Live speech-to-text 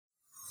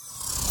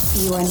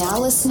You are now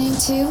listening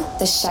to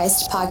the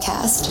Scheist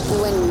Podcast,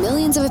 when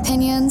millions of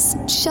opinions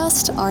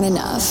just aren't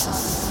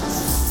enough.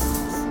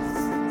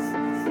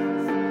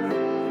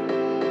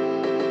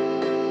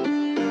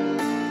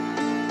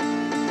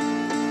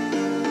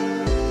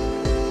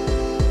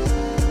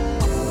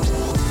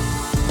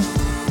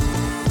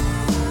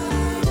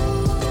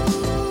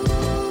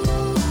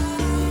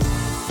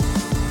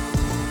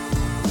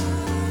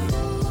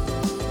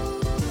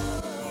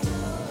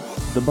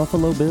 The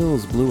Buffalo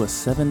Bills blew a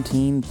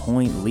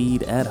 17-point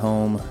lead at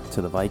home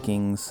to the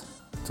Vikings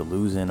to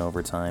lose in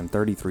overtime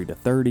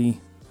 33-30,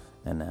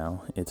 and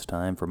now it's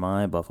time for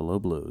my Buffalo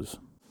Blues.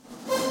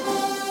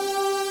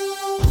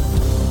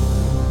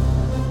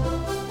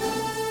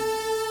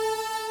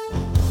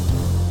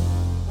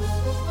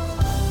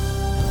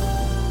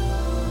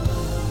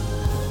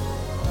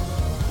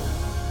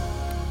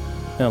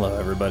 Hello,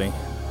 everybody.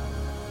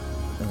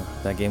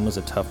 That game was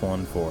a tough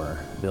one for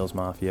Bills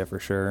Mafia for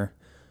sure.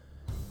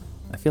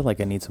 I feel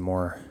like I need some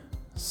more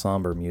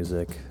somber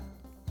music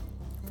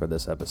for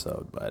this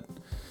episode, but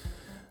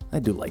I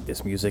do like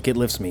this music. It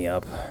lifts me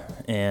up,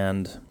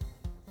 and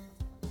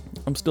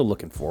I'm still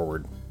looking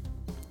forward.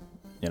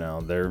 You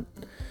know,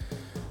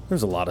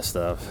 there's a lot of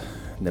stuff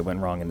that went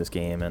wrong in this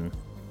game, and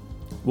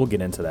we'll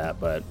get into that,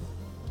 but,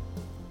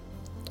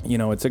 you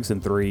know, at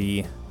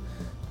 6-3,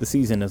 the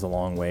season is a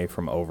long way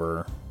from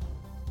over,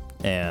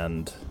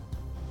 and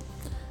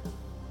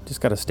just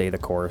got to stay the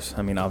course.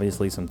 I mean,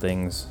 obviously some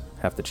things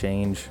have to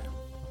change.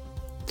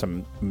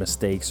 Some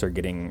mistakes are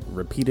getting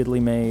repeatedly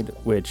made,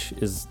 which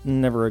is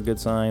never a good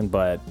sign,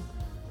 but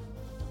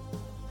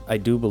I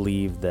do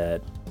believe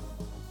that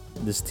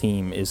this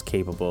team is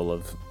capable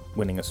of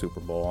winning a Super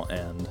Bowl,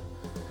 and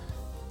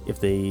if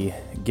they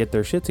get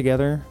their shit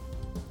together,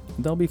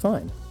 they'll be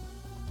fine.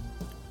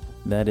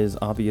 That is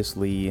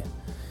obviously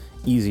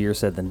easier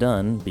said than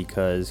done,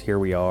 because here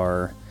we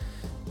are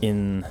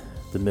in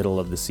the middle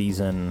of the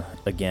season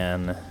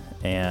again,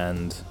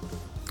 and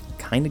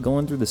kind of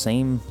going through the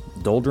same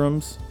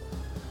doldrums.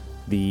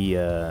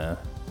 The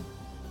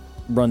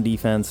run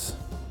defense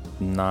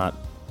not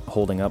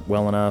holding up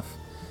well enough.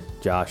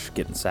 Josh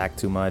getting sacked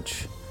too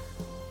much.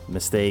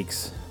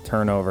 Mistakes,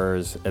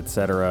 turnovers,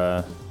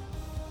 etc.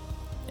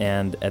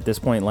 And at this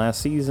point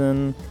last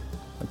season,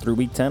 through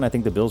week 10, I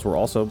think the Bills were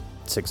also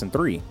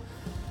 6-3.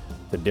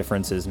 The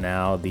difference is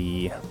now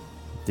the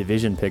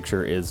division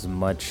picture is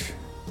much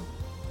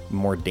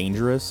more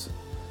dangerous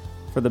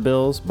for the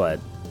Bills, but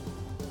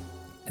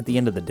at the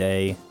end of the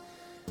day,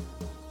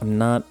 I'm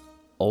not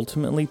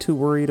ultimately too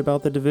worried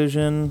about the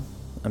division.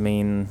 I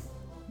mean,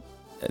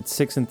 at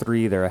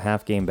 6-3, they're a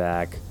half game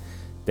back.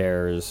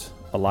 There's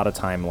a lot of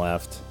time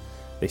left.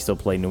 They still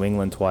play New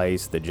England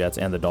twice. The Jets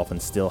and the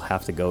Dolphins still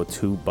have to go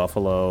to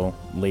Buffalo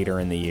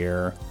later in the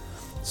year.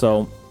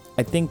 So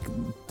I think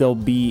they'll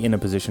be in a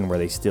position where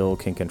they still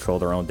can control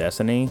their own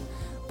destiny.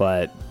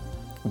 But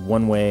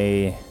one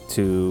way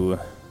to,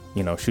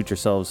 you know, shoot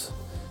yourselves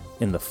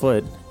in the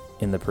foot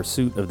in the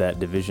pursuit of that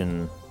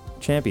division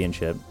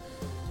championship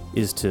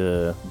is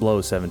to blow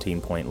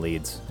 17-point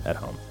leads at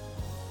home.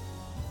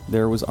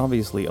 There was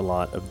obviously a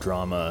lot of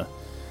drama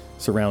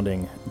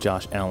surrounding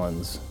Josh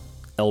Allen's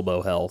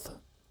elbow health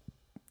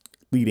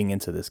leading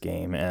into this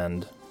game,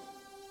 and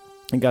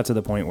it got to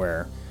the point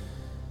where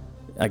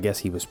I guess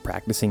he was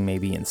practicing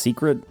maybe in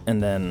secret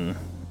and then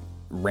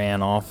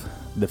ran off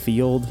the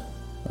field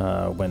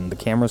when the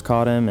cameras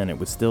caught him, and it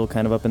was still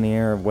kind of up in the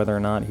air of whether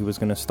or not he was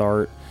going to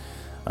start.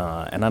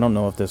 And I don't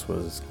know if this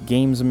was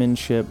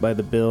gamesmanship by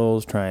the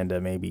Bills trying to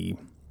maybe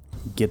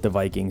get the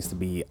Vikings to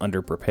be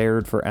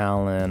underprepared for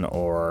Allen,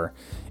 or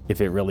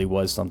if it really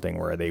was something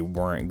where they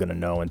weren't going to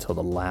know until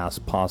the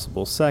last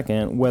possible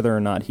second whether or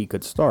not he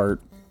could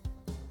start.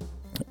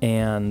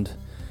 And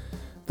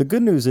the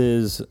good news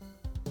is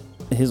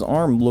his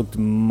arm looked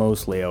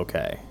mostly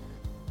okay,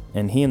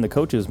 and he and the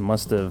coaches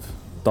must have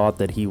thought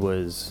that he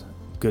was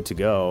good to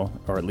go,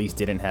 or at least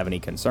didn't have any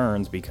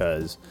concerns,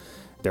 because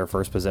their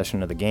first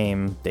possession of the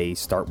game, they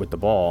start with the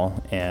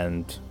ball,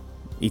 and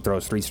he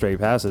throws 3 straight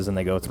passes, and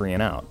they go 3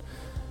 and out.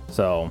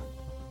 So,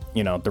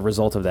 you know, the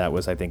result of that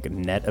was, I think, a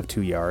net of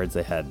 2 yards.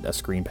 They had a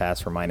screen pass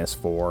for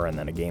 -4, and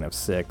then a gain of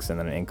 6, and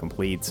then an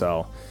incomplete.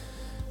 So,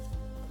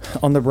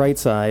 on the bright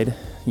side,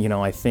 you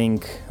know, I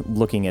think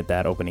looking at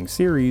that opening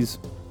series,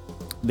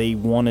 they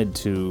wanted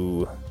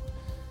to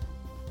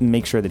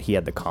make sure that he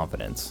had the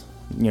confidence.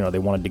 You know, they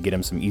wanted to get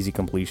him some easy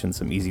completions,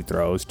 some easy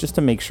throws, just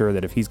to make sure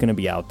that if he's going to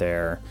be out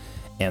there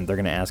and they're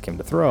going to ask him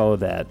to throw,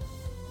 that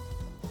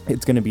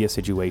it's going to be a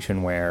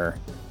situation where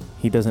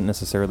he doesn't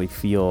necessarily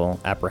feel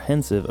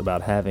apprehensive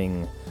about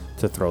having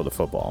to throw the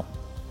football.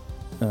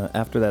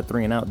 After that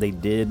 3 and out, they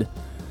did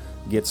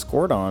get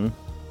scored on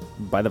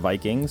by the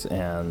Vikings,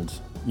 and,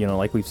 you know,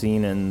 like we've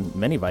seen in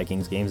many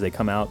Vikings games, they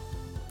come out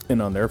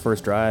and on their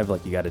first drive,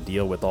 like, you got to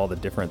deal with all the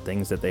different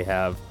things that they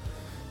have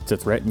to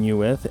threaten you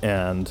with,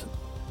 and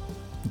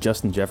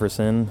Justin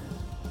Jefferson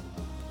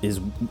is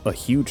a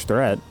huge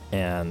threat,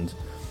 and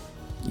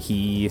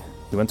he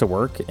he went to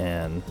work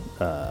and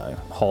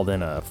hauled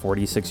in a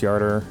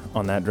 46-yarder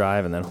on that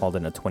drive and then hauled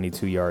in a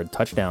 22-yard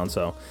touchdown.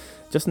 So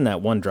just in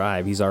that one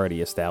drive, he's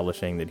already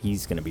establishing that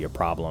he's going to be a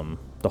problem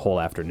the whole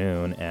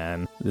afternoon.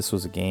 And this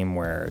was a game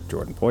where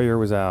Jordan Poyer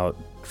was out.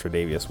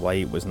 Tre'Davious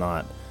White was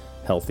not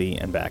healthy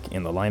and back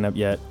in the lineup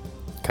yet.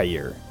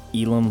 Kaiir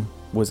Elam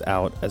was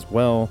out as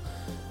well.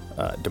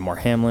 Damar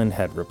Hamlin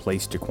had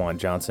replaced Jaquan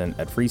Johnson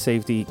at free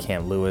safety.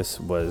 Cam Lewis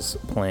was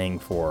playing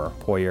for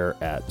Poyer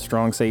at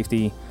strong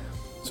safety.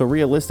 So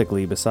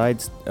realistically,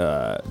 besides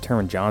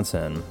Taron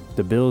Johnson,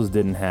 the Bills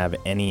didn't have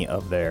any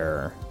of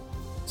their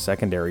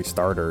secondary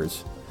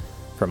starters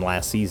from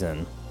last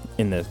season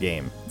in this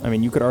game. I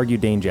mean, you could argue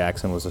Dane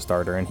Jackson was a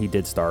starter, and he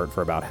did start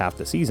for about half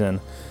the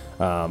season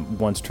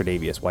once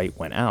Tre'Davious White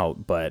went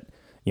out, but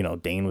you know,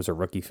 Dane was a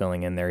rookie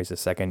filling in there. He's a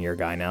second-year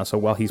guy now. So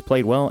while he's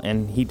played well,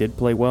 and he did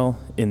play well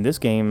in this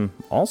game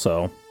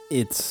also,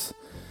 it's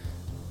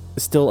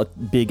still a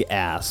big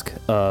ask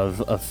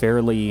of a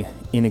fairly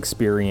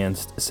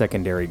inexperienced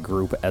secondary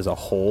group as a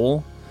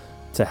whole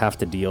to have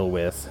to deal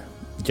with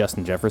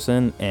Justin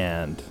Jefferson,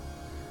 and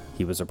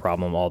he was a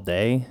problem all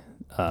day,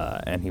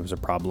 and he was a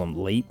problem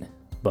late,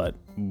 but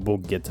we'll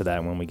get to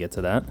that when we get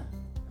to that.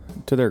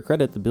 To their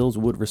credit, the Bills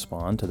would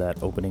respond to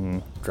that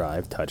opening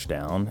drive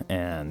touchdown,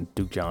 and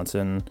Duke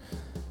Johnson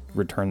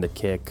returned the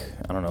kick,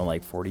 I don't know,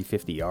 like 40,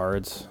 50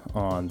 yards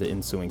on the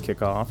ensuing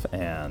kickoff,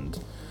 and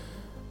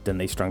then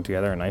they strung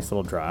together a nice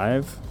little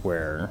drive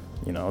where,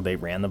 you know, they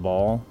ran the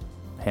ball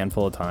a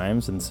handful of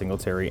times, and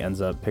Singletary ends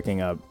up picking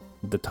up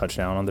the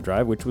touchdown on the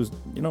drive, which was,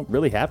 you know,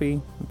 really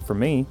happy for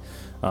me.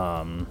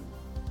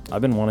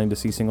 I've been wanting to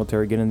see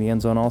Singletary get in the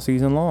end zone all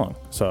season long,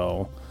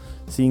 so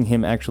seeing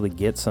him actually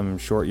get some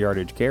short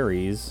yardage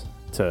carries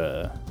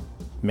to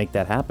make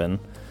that happen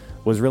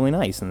was really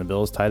nice. And the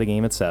Bills tie the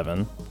game at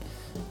 7,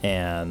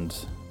 and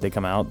they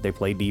come out, they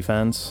play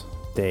defense,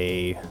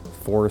 they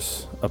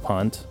force a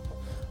punt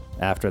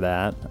after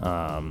that,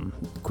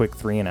 quick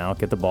 3 and out,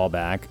 get the ball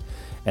back,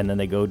 and then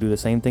they go do the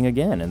same thing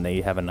again, and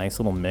they have a nice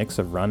little mix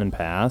of run and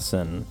pass,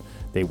 and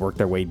they work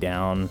their way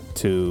down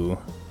to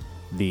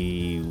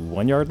the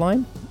 1-yard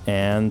line,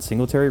 and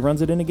Singletary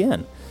runs it in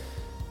again.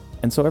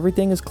 And so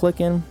everything is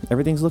clicking.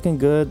 Everything's looking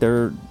good.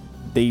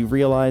 They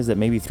realize that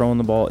maybe throwing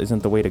the ball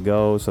isn't the way to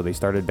go, so they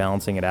started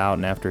balancing it out.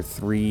 And after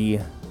 3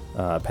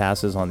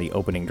 passes on the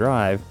opening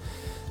drive,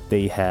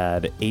 they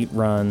had 8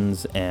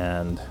 runs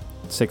and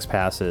 6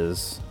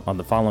 passes on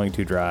the following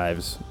 2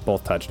 drives,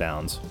 both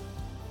touchdowns.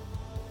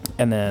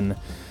 And then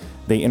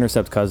they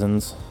intercept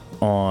Cousins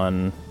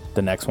on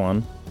the next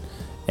one.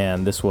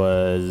 And this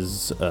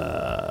was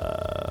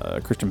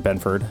Christian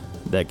Benford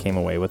that came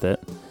away with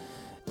it.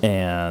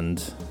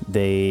 And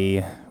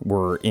they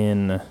were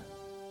in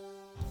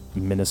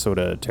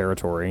Minnesota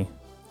territory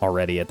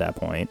already at that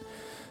point.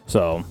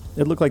 So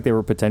it looked like they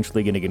were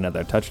potentially going to get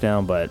another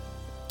touchdown, but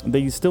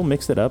they still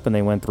mixed it up, and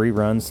they went 3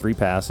 runs, 3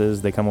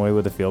 passes. They come away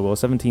with a field goal,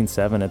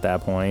 17-7 at that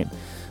point.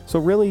 So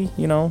really,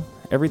 you know,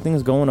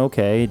 everything's going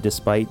okay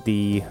despite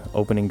the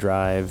opening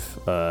drive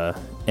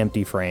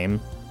empty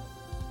frame.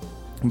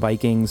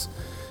 Vikings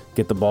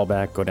get the ball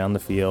back, go down the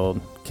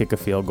field, kick a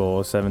field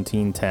goal,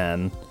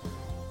 17-10.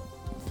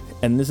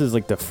 And this is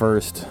like the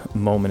first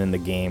moment in the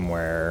game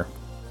where,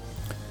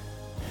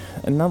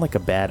 and not like a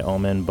bad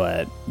omen,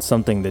 but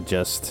something that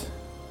just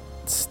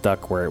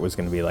stuck where it was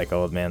going to be like,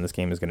 oh man, this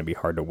game is going to be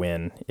hard to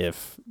win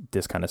if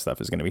this kind of stuff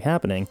is going to be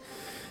happening.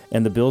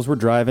 And the Bills were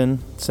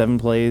driving 7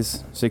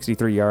 plays,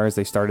 63 yards.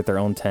 They start at their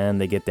own 10.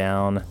 They get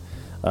down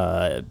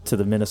to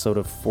the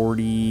Minnesota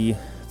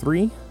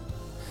 43,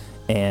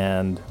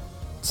 and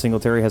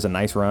Singletary has a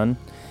nice run.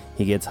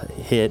 He gets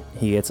hit.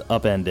 He gets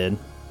upended.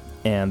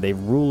 And they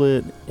rule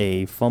it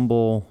a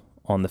fumble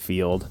on the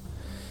field,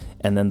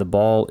 and then the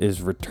ball is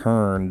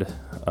returned,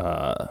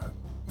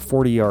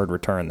 40-yard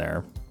return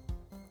there,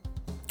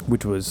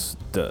 which was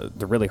the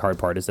really hard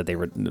part, is that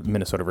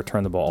Minnesota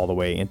returned the ball all the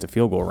way into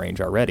field goal range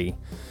already.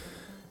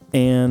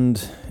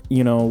 And,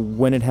 you know,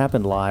 when it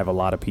happened live, a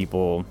lot of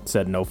people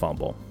said no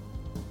fumble,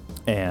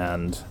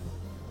 and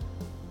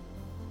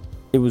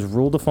it was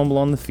ruled a fumble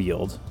on the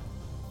field.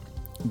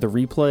 The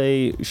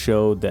replay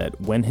showed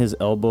that when his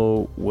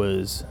elbow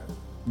was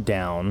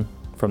down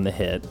from the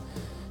hit,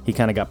 he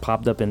kind of got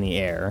popped up in the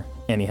air,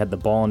 and he had the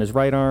ball in his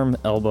right arm,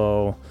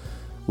 elbow,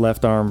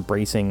 left arm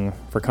bracing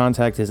for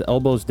contact. His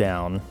elbow's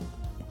down,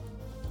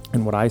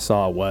 and what I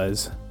saw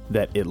was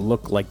that it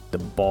looked like the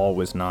ball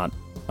was not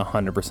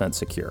 100%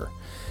 secure.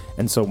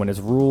 And so when it's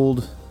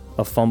ruled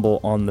a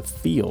fumble on the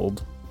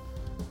field,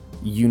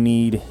 you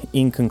need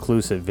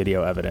inconclusive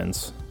video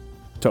evidence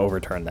to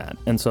overturn that.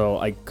 And so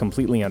I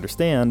completely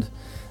understand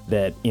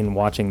that in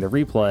watching the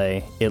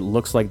replay, it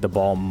looks like the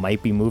ball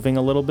might be moving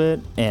a little bit,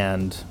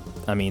 and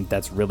I mean,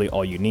 that's really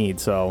all you need.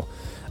 So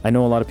I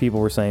know a lot of people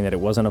were saying that it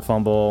wasn't a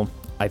fumble.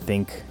 I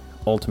think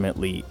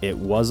ultimately it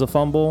was a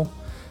fumble.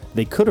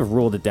 They could have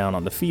ruled it down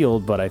on the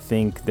field, but I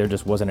think there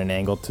just wasn't an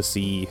angle to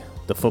see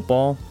the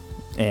football,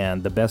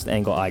 and the best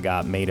angle I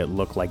got made it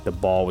look like the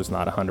ball was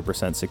not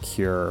 100%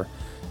 secure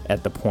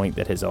at the point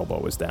that his elbow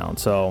was down.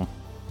 So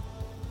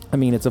I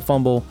mean, it's a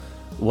fumble.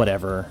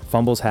 whatever.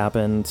 Fumbles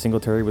happen.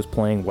 Singletary was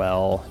playing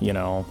well.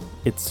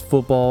 It's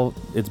football.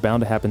 It's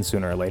bound to happen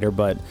sooner or later,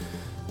 but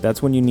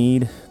that's when you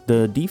need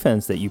the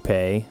defense that you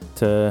pay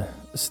to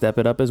step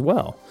it up as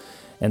well.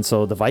 And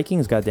so the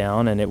Vikings got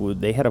down, and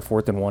they had a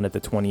 4th and 1 at the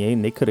 28,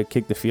 and they could have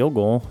kicked the field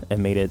goal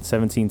and made it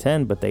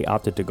 17-10, but they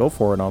opted to go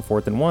for it on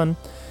 4th and 1,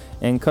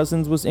 and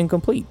Cousins was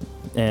incomplete.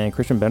 And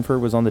Christian Benford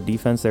was on the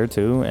defense there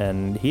too,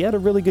 and he had a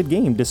really good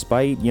game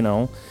despite,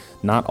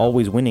 not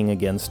always winning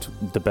against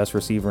the best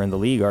receiver in the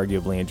league,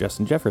 arguably, in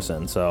Justin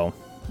Jefferson. So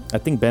I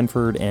think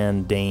Benford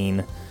and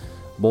Dane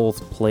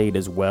both played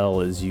as well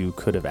as you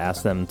could have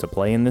asked them to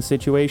play in this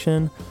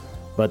situation,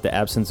 but the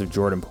absence of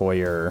Jordan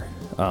Poyer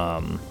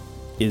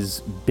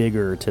is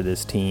bigger to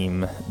this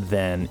team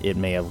than it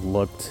may have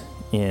looked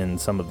in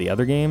some of the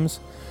other games.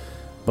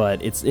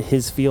 But it's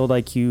his field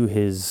IQ,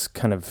 his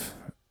kind of,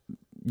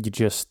 you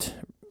just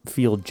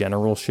field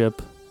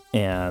generalship,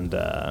 and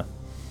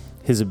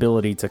his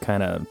ability to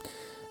kind of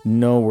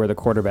know where the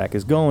quarterback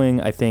is going.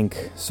 I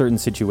think certain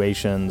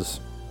situations,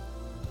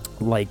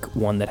 like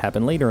one that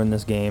happened later in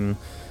this game,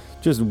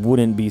 just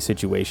wouldn't be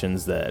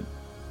situations that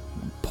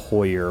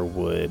Poyer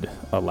would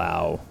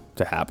allow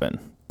to happen.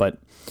 But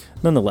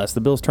nonetheless,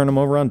 the Bills turn them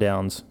over on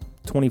downs,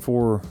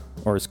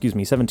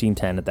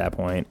 17-10 at that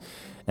point,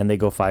 and they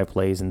go 5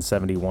 plays and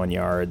 71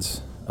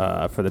 yards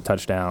for the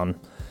touchdown.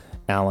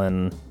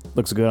 Allen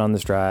looks good on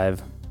this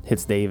drive,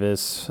 hits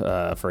Davis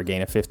for a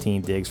gain of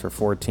 15, Diggs for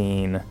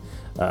 14.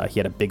 He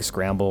had a big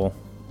scramble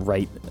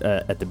right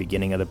at the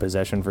beginning of the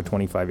possession for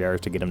 25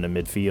 yards to get him to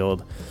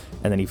midfield,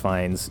 and then he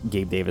finds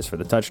Gabe Davis for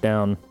the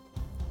touchdown.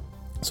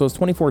 So it's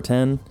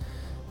 24-10.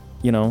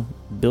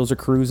 Bills are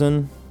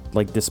cruising.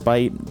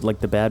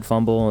 Despite the bad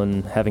fumble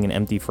and having an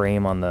empty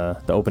frame on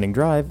the opening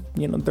drive,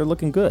 they're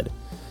looking good.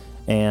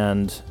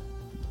 And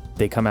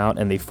they come out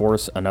and they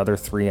force another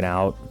 3 and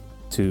out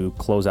to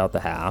close out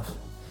the half.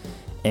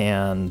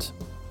 And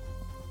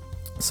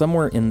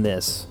somewhere in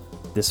this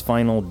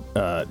final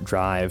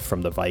drive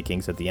from the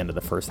Vikings at the end of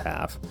the first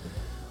half,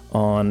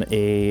 on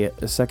a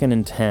 2nd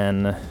and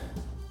 10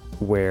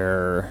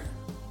 where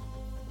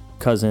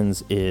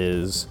Cousins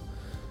is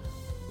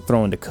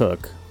throwing to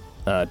Cook,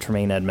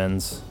 Tremaine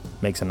Edmonds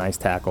makes a nice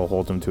tackle,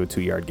 holds him to a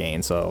 2-yard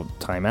gain. So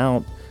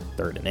timeout,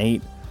 3rd and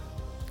 8.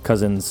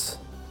 Cousins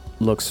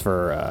looks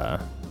for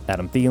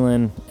Adam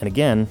Thielen, and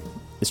again,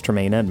 it's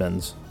Tremaine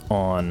Edmonds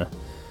on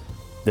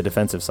the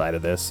defensive side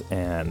of this.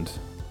 And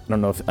I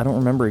don't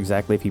remember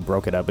exactly if he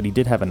broke it up, but he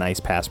did have a nice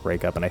pass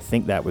breakup, and I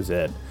think that was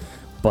it.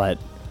 But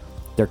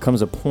there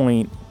comes a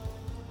point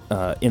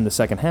in the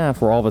second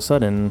half where all of a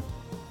sudden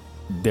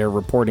they're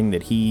reporting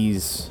that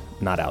he's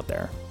not out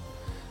there.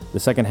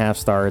 The second half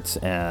starts,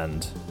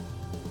 and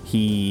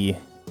he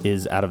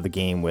is out of the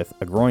game with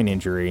a groin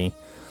injury,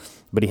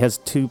 but he has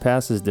 2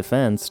 passes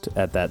defensed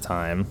at that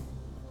time.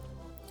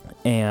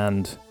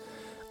 And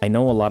I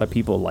know a lot of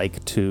people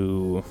like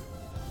to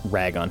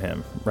rag on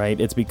him, right?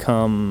 It's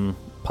become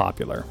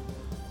popular.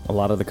 A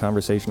lot of the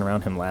conversation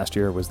around him last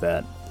year was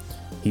that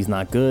he's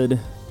not good.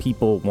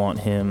 People want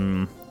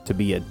him to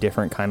be a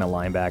different kind of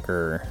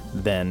linebacker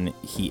than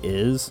he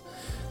is.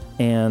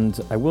 And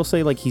I will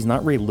say, he's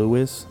not Ray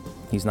Lewis.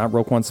 He's not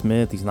Roquan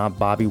Smith. He's not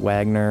Bobby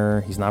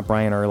Wagner. He's not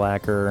Brian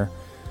Urlacher.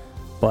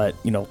 But,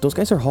 those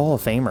guys are Hall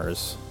of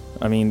Famers.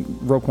 I mean,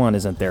 Roquan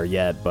isn't there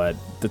yet, but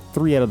the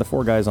 3 out of the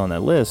 4 guys on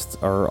that list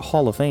are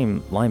Hall of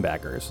Fame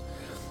linebackers.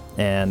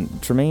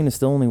 And Tremaine is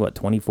still only,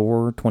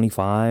 24,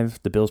 25?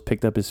 The Bills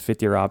picked up his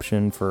 5th-year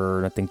option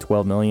for, I think,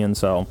 $12 million.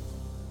 So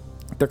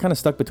they're kind of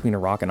stuck between a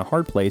rock and a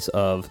hard place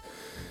of,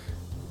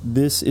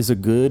 this is a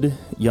good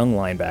young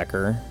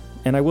linebacker.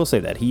 And I will say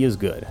that he is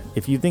good.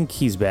 If you think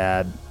he's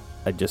bad,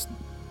 I just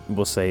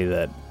will say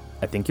that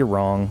I think you're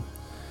wrong.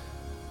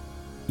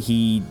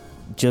 He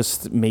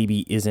just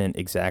maybe isn't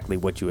exactly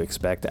what you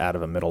expect out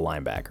of a middle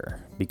linebacker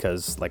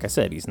because, like I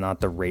said, he's not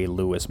the Ray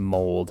Lewis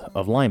mold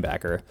of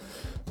linebacker,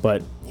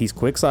 but he's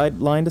quick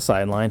sideline to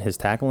sideline. His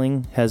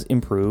tackling has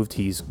improved.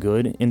 He's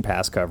good in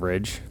pass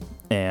coverage,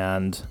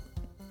 and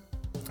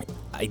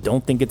I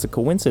don't think it's a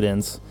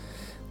coincidence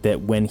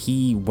that when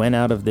he went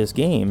out of this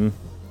game,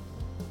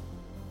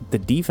 the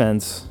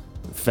defense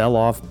fell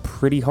off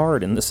pretty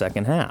hard in the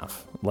second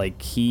half.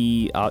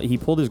 He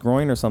pulled his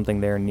groin or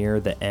something there near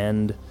the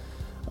end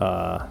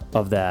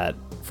of that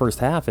first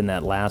half in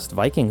that last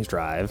Vikings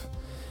drive,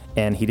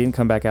 and he didn't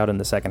come back out in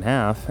the second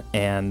half.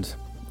 And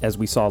as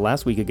we saw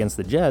last week against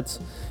the Jets,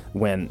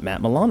 when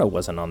Matt Milano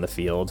wasn't on the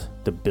field,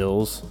 the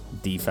Bills'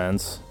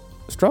 defense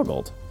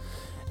struggled.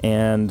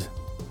 And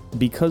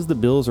because the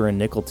Bills are a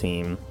nickel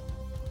team,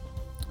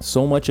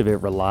 so much of it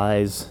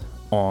relies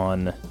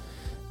on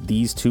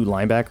these 2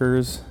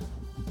 linebackers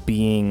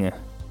being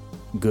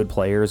good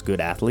players, good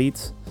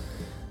athletes.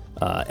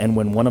 And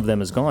when one of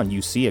them is gone,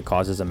 you see it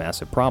causes a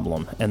massive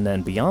problem. And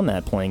then beyond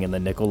that, playing in the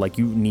nickel,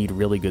 you need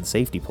really good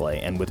safety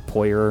play. And with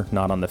Poyer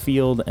not on the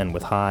field and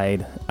with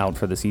Hyde out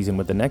for the season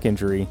with the neck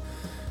injury,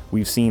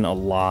 we've seen a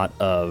lot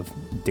of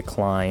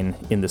decline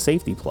in the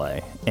safety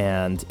play.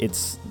 And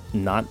it's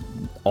not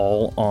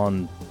all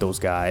on those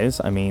guys.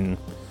 I mean,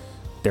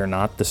 they're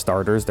not the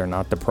starters, they're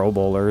not the Pro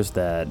Bowlers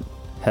that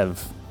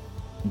have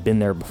been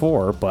there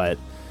before, but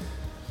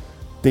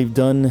they've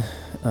done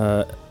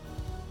a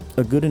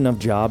good enough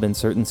job in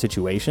certain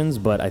situations.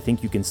 But I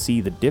think you can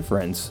see the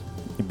difference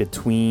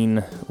between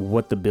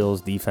what the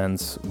Bills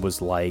defense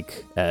was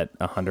like at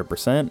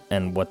 100%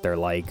 and what they're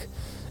like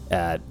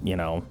at,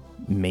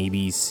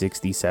 maybe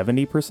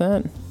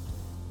 60-70%,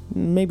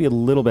 maybe a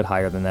little bit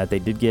higher than that. They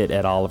did get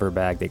Ed Oliver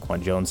back,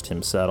 Daquan Jones,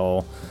 Tim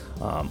Settle,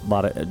 a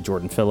lot of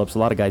Jordan Phillips, a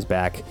lot of guys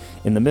back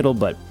in the middle,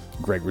 but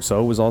Greg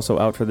Rousseau was also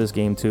out for this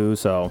game too.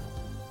 So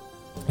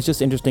it's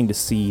just interesting to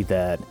see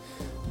that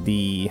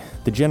the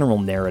general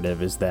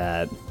narrative is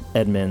that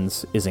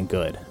Edmonds isn't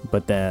good,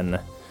 but then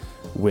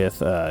with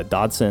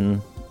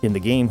Dodson in the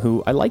game,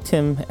 who I liked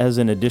him as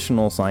an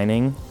additional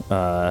signing,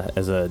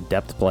 as a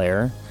depth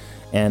player,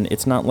 and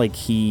it's not like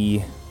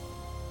he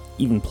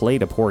even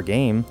played a poor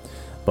game,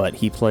 but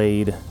he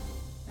played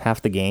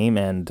half the game,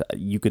 and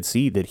you could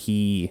see that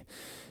he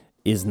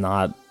is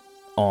not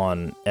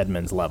on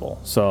Edmonds' level.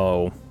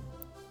 So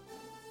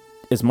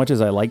as much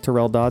as I like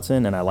Terrell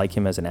Dodson and I like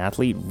him as an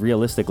athlete,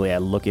 realistically, I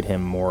look at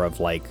him more of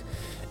like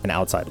an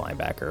outside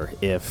linebacker.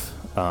 If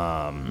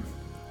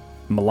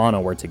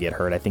Milano were to get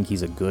hurt, I think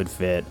he's a good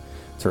fit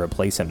to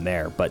replace him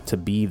there. But to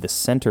be the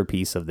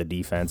centerpiece of the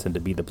defense and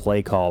to be the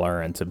play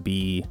caller and to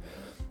be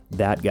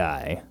that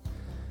guy,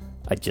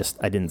 I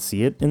didn't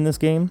see it in this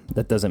game.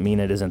 That doesn't mean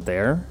it isn't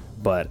there,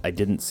 but I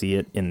didn't see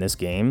it in this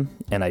game.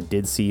 And I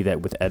did see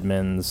that with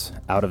Edmonds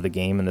out of the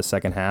game in the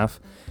second half,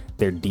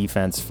 their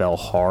defense fell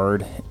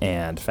hard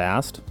and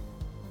fast.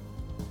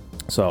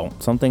 So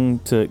something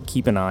to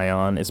keep an eye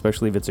on,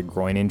 especially if it's a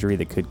groin injury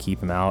that could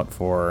keep him out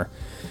for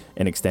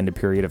an extended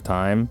period of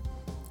time.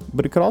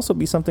 But it could also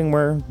be something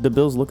where the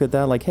Bills look at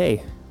that like,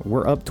 hey,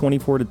 we're up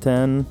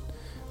 24-10.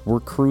 We're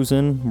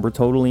cruising. We're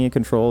totally in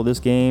control of this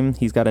game.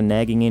 He's got a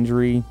nagging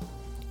injury.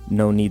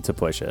 No need to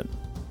push it.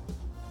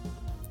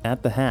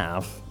 At the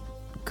half,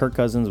 Kirk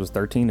Cousins was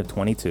 13 of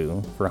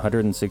 22 for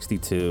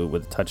 162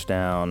 with a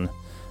touchdown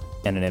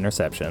and an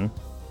interception.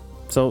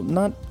 So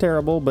not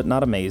terrible, but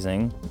not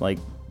amazing. Like,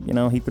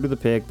 he threw the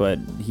pick, but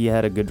he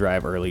had a good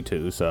drive early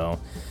too. So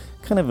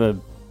kind of a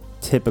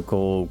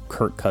typical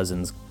Kirk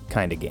Cousins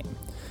kind of game.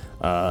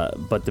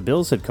 But the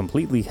Bills had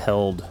completely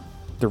held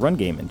the run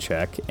game in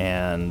check,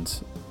 and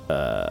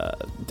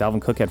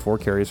Dalvin Cook had 4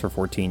 carries for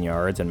 14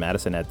 yards, and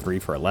Madison had 3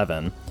 for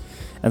 11.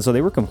 And so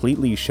they were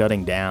completely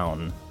shutting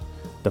down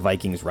the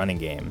Vikings running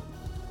game.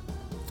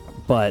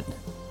 But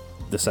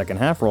the second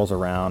half rolls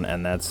around,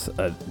 and that's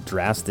a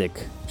drastic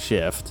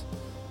shift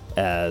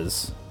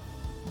as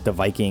the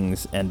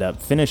Vikings end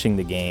up finishing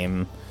the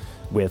game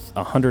with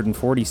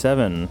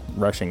 147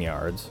 rushing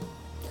yards.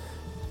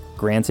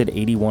 Granted,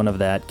 81 of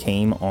that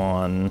came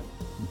on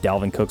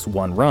Dalvin Cook's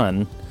one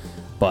run,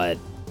 but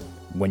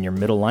when your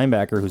middle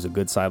linebacker, who's a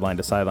good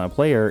sideline-to-sideline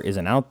player,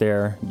 isn't out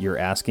there, you're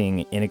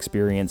asking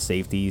inexperienced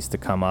safeties to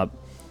come up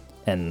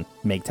and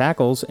make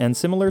tackles. And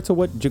similar to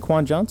what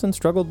Jaquan Johnson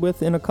struggled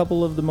with in a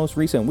couple of the most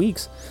recent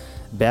weeks,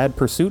 bad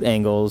pursuit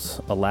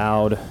angles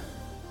allowed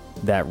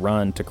that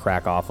run to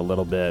crack off a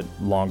little bit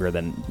longer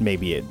than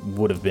maybe it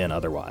would have been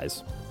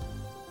otherwise.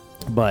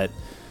 But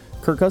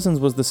Kirk Cousins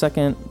was the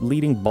second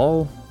leading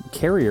ball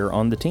carrier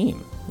on the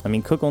team. I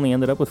mean, Cook only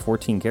ended up with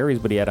 14 carries,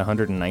 but he had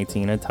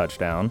 119 and a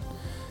touchdown.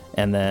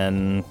 And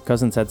then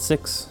Cousins had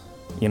 6,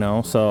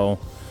 so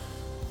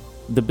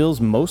the Bills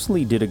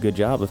mostly did a good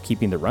job of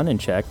keeping the run in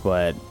check,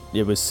 but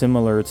it was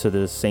similar to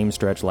the same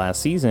stretch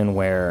last season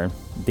where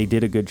they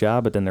did a good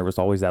job, but then there was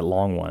always that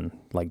long one.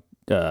 Like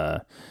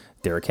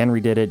Derrick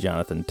Henry did it,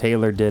 Jonathan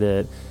Taylor did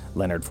it,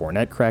 Leonard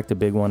Fournette cracked a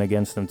big one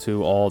against them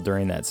too, all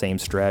during that same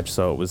stretch.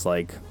 So it was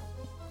like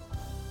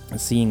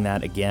seeing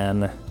that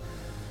again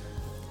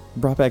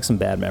brought back some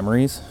bad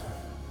memories.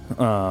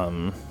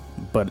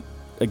 But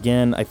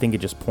again, I think it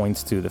just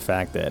points to the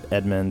fact that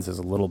Edmonds is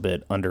a little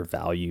bit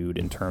undervalued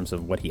in terms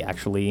of what he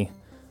actually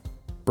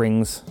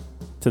brings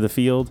to the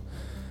field.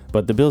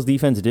 But the Bills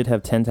defense did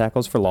have 10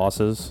 tackles for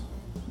losses,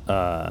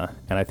 and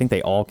I think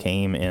they all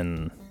came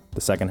in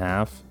the second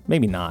half.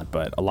 Maybe not,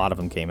 but a lot of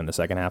them came in the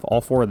second half. All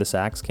 4 of the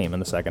sacks came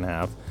in the second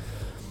half.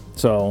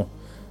 So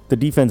the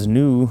defense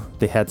knew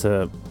they had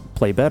to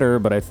play better,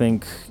 but I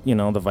think,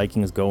 the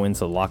Vikings go into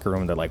the locker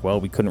room, they're like,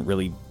 well, we couldn't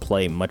really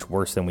play much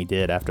worse than we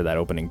did after that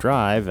opening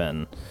drive,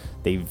 and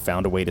they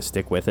found a way to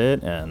stick with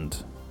it,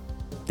 and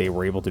they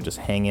were able to just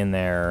hang in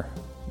there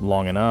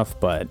long enough.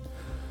 But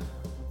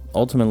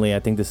ultimately, I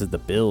think this is the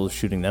Bills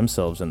shooting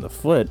themselves in the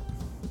foot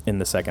in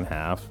the second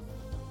half,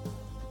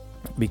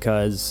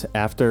 because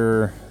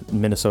after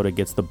Minnesota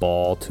gets the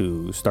ball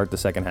to start the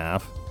second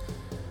half,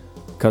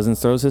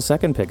 Cousins throws his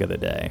second pick of the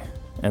day,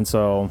 and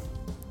so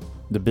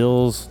the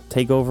Bills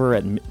take over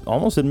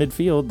almost at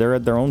midfield. They're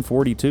at their own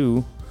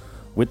 42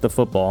 with the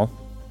football,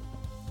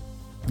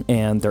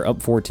 and they're up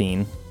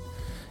 14,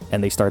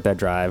 and they start that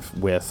drive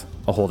with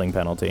a holding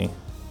penalty.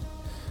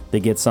 They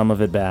get some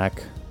of it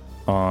back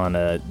on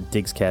a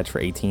Diggs catch for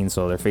 18,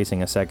 so they're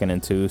facing a 2nd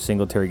and 2.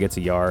 Singletary gets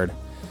a yard,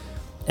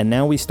 and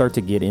now we start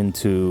to get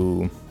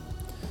into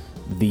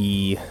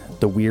the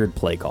weird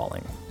play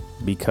calling,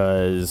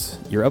 because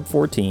you're up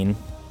 14,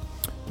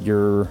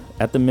 you're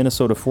at the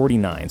Minnesota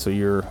 49, so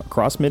you're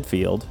across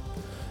midfield,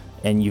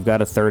 and you've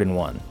got a 3rd and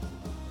 1.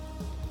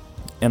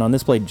 And on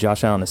this play,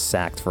 Josh Allen is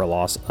sacked for a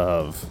loss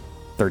of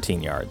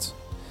 13 yards,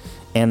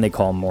 and they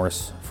call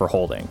Morse for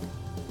holding.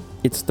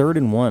 It's 3rd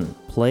and 1.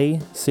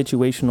 Play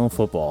situational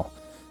football.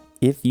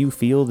 If you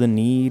feel the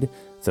need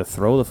to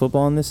throw the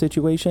football in this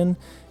situation,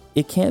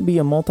 it can't be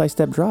a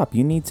multi-step drop.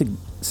 You need to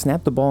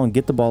snap the ball and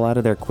get the ball out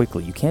of there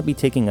quickly. You can't be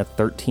taking a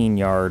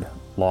 13-yard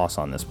loss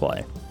on this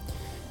play.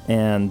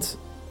 And,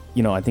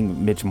 I think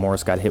Mitch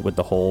Morse got hit with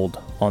the hold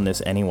on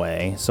this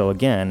anyway. So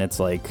again, it's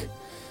like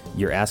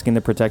you're asking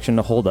the protection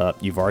to hold up.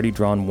 You've already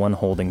drawn one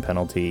holding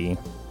penalty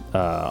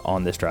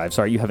on this drive.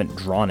 Sorry, you haven't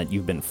drawn it.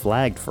 You've been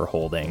flagged for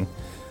holding.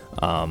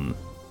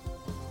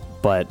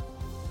 But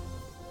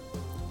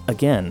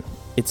again,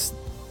 it's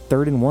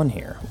 3rd and 1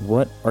 here.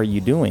 What are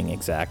you doing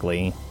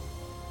exactly?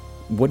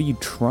 What are you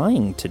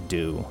trying to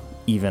do,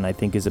 even, I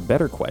think is a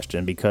better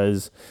question,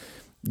 because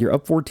you're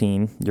up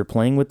 14, you're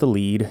playing with the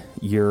lead,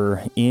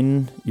 you're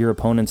in your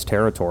opponent's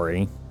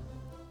territory.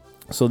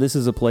 So this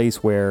is a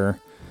place where,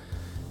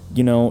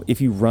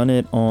 if you run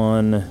it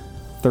on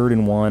 3rd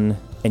and 1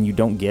 and you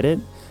don't get it,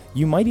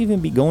 you might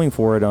even be going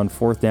for it on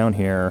 4th down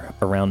here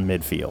around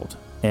midfield.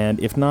 And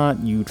if not,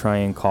 you try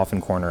and coffin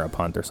corner a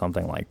punt or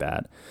something like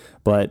that.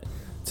 But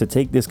to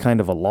take this kind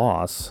of a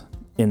loss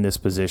in this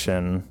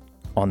position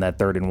on that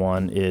 3rd and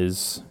 1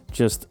 is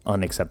just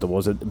unacceptable. It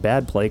was a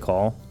bad play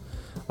call.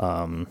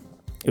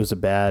 It was a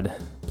bad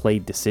play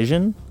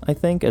decision, I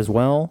think, as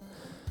well.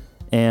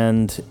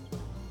 And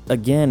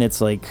again, it's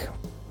like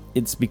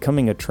it's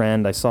becoming a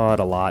trend. I saw it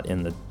a lot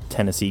in the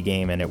Tennessee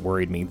game, and it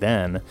worried me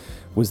then,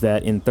 was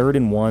that in 3rd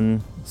and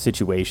 1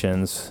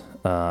 situations,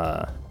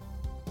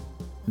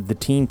 the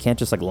team can't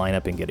just line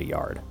up and get a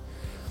yard.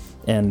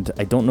 And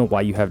I don't know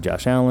why you have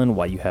Josh Allen,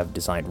 why you have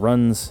designed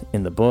runs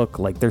in the book.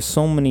 There's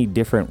so many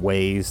different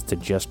ways to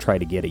just try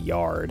to get a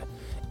yard,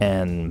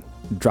 and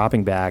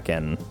dropping back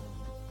and,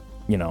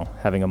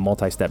 having a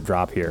multi-step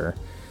drop here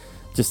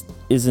just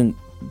isn't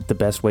the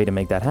best way to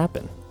make that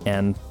happen.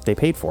 And they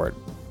paid for it.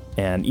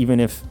 And even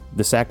if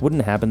the sack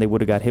wouldn't happen, they would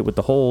have got hit with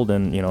the hold,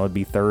 and, it'd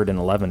be 3rd and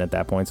 11 at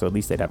that point. So at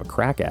least they'd have a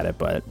crack at it,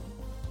 but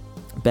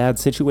bad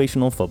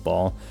situational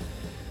football.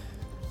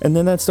 And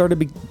then that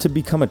started to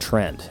become a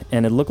trend,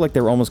 and it looked like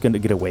they were almost going to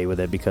get away with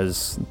it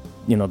because,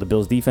 the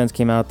Bills defense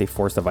came out, they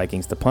forced the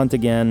Vikings to punt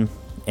again,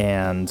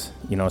 and,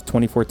 it's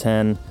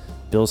 24-10,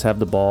 Bills have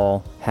the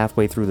ball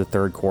halfway through the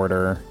 3rd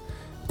quarter.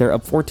 They're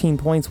up 14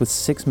 points with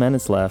 6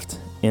 minutes left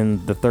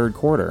in the 3rd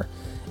quarter.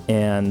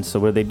 And so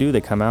what do?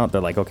 They come out, they're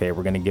like, okay,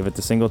 we're going to give it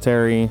to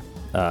Singletary.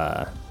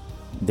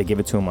 They give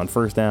it to him on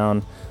 1st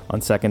down.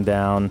 On 2nd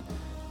down,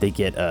 they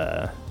get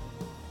a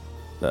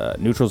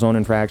neutral zone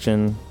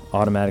infraction,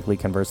 automatically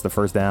converts the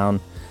 1st down.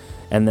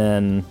 And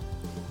then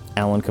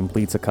Allen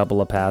completes a couple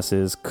of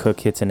passes. Cook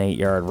hits an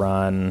 8-yard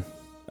run.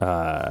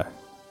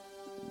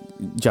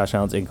 Josh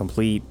Allen's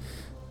incomplete.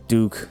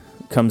 Duke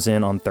comes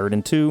in on 3rd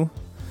and 2.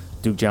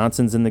 Duke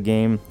Johnson's in the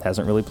game.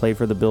 Hasn't really played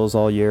for the Bills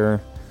all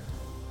year.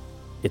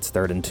 It's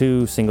 3rd and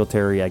 2.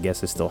 Singletary, I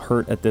guess, is still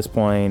hurt at this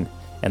point.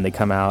 And they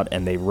come out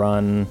and they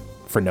run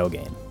for no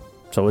gain.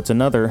 So it's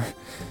another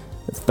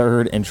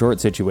 3rd and short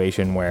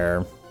situation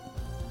where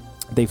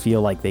they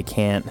feel like they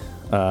can't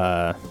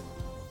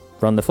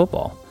run the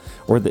football.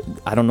 Or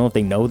I don't know if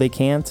they know they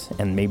can't,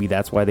 and maybe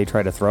that's why they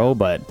try to throw,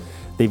 but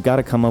they've got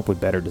to come up with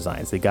better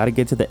designs. They got to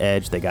get to the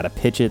edge. They got to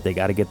pitch it. They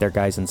got to get their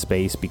guys in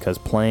space, because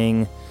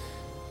playing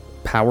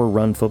power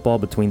run football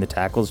between the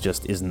tackles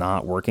just is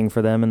not working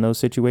for them in those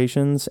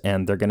situations,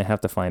 and they're going to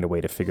have to find a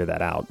way to figure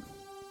that out.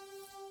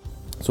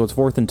 So it's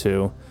 4th and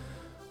 2.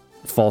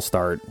 False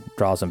start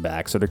draws them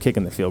back, so they're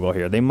kicking the field goal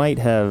here. They might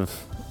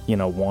have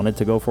wanted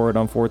to go for it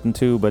on 4th and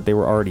 2, but they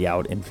were already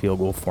out in field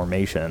goal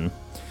formation.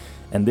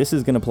 And this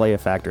is going to play a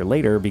factor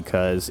later,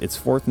 because it's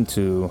 4th and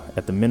 2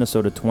 at the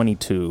Minnesota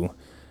 22,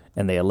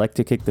 and they elect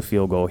to kick the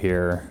field goal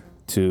here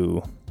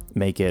to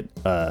make it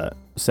a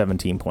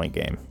 17-point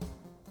game.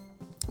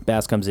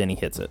 Bass comes in, he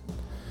hits it.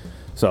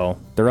 So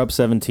they're up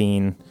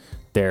 17.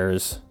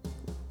 There's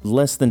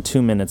less than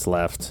 2 minutes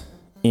left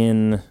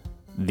in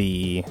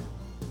the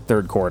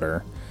 3rd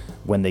quarter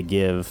when they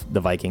give the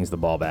Vikings the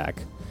ball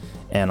back.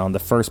 And on the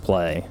first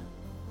play,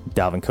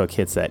 Dalvin Cook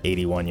hits that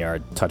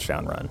 81-yard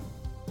touchdown run.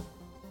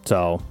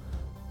 So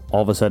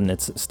all of a sudden,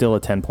 it's still a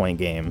 10-point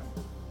game,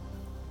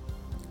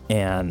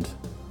 and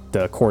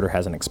the quarter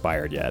hasn't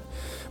expired yet.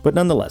 But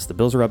nonetheless, the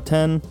Bills are up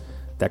 10.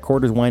 That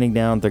quarter's winding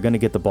down. They're going to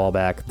get the ball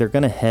back. They're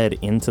going to head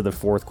into the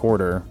 4th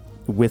quarter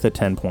with a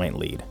 10-point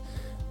lead.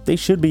 They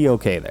should be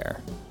okay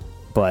there.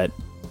 But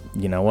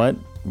you know what?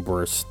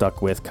 We're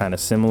stuck with kind of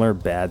similar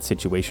bad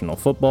situational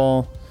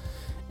football,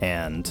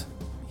 and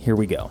here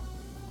we go.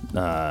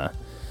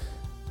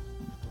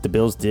 The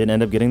Bills did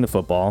end up getting the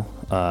football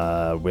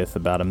with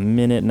about a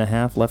minute and a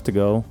half left to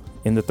go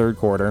in the 3rd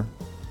quarter.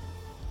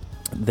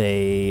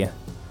 They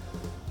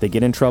They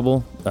get in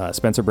trouble.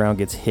 Spencer Brown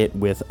gets hit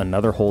with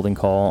another holding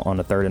call on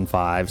a 3rd and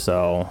 5,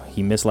 so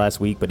he missed last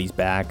week, but he's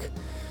back.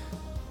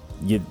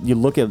 You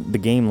look at the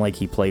game like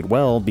he played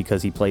well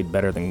because he played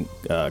better than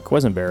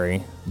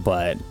Quisenberry,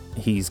 but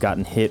he's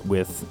gotten hit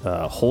with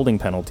holding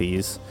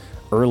penalties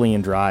early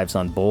in drives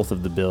on both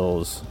of the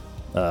Bills'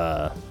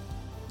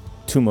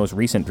 2 most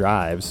recent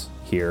drives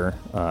here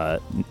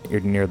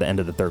near the end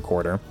of the 3rd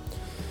quarter.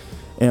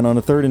 And on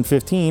a 3rd and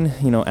 15,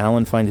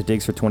 Allen finds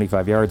Diggs for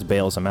 25 yards,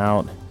 bails him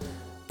out.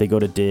 They go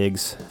to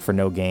Diggs for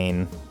no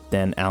gain.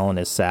 Then Allen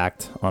is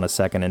sacked on a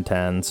 2nd and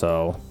 10,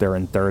 so they're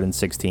in 3rd and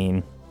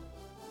 16.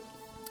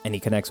 And he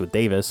connects with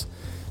Davis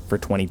for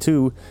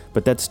 22,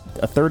 but that's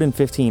a 3rd and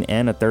 15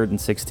 and a 3rd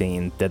and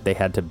 16 that they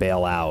had to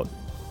bail out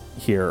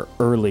here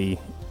early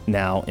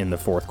now in the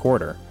 4th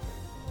quarter.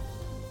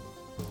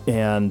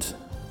 And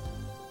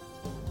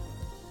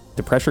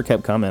the pressure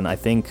kept coming. I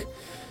think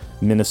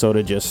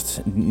Minnesota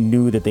just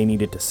knew that they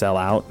needed to sell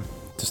out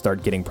to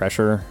start getting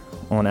pressure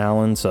on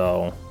Allen,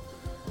 so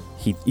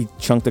he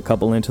chunked a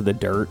couple into the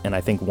dirt, and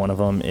I think one of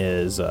them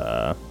is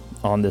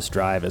on this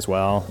drive as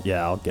well.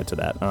 Yeah, I'll get to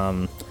that.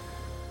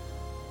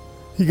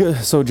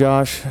 So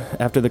Josh,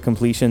 after the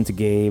completion to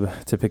Gabe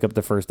to pick up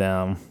the first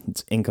down,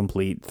 it's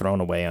incomplete,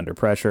 thrown away under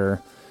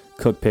pressure.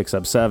 Cook picks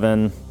up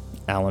 7.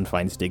 Allen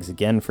finds Diggs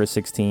again for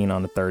 16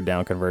 on the 3rd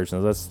down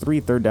conversion. That's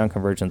 3 3rd down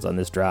conversions on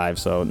this drive,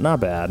 so not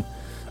bad.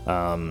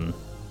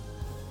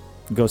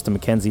 Goes to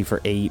McKenzie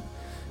for 8.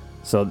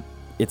 So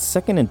it's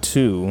 2nd and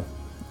 2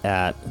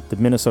 at the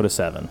Minnesota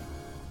 7.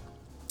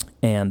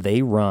 And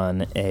they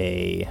run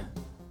a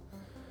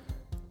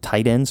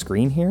tight end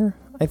screen here,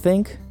 I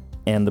think.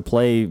 And the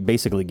play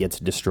basically gets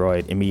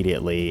destroyed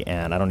immediately,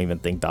 and I don't even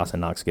think Dawson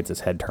Knox gets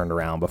his head turned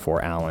around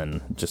before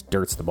Allen just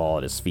dirts the ball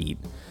at his feet.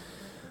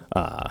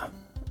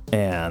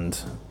 And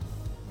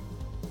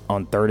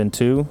on 3rd and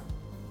 2,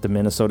 the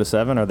Minnesota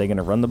 7, are they going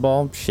to run the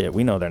ball? Shit,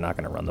 we know they're not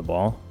going to run the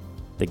ball.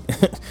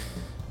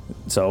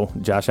 So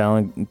Josh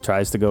Allen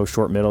tries to go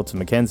short middle to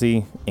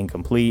McKenzie,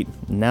 incomplete.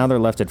 Now they're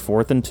left at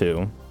 4th and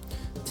 2,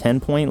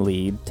 10-point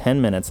lead,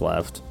 10 minutes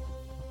left.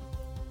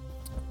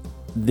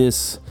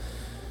 This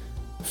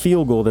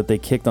field goal that they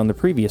kicked on the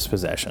previous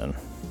possession,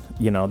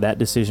 that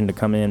decision to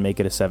come in, make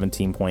it a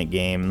 17-point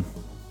game,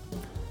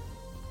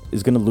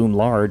 is going to loom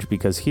large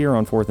because here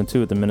on 4th and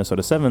 2 at the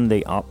Minnesota 7,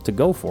 they opt to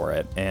go for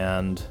it.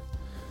 And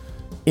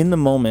in the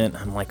moment,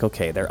 I'm like,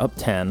 okay, they're up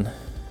 10.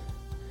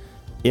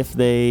 If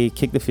they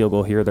kick the field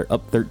goal here, they're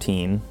up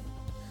 13.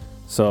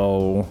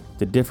 So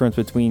the difference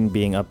between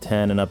being up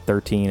 10 and up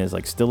 13 is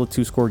like still a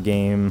 2-score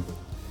game.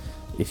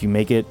 If you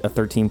make it a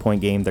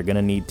 13-point game, they're going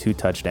to need 2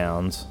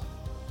 touchdowns.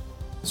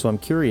 So I'm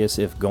curious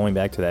if going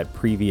back to that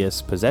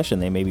previous possession,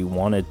 they maybe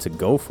wanted to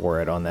go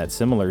for it on that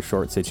similar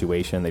short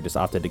situation. They just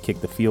opted to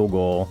kick the field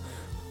goal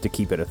to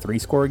keep it a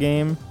 3-score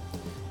game.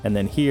 And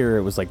then here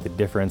it was like the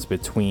difference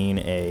between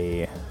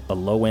a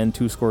low-end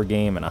 2-score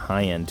game and a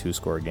high-end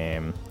 2-score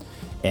game.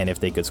 And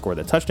if they could score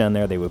the touchdown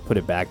there, they would put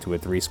it back to a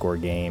 3-score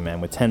game.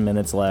 And with 10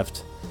 minutes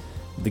left,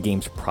 the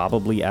game's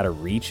probably out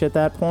of reach at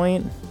that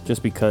point,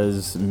 just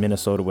because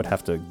Minnesota would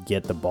have to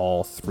get the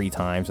ball 3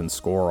 times and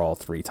score all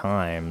 3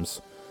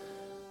 times.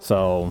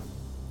 So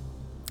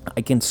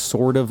I can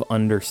sort of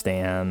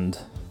understand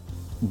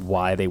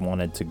why they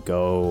wanted to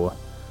go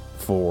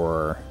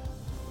for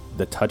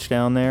the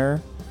touchdown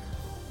there.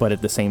 But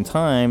at the same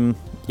time,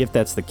 if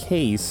that's the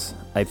case,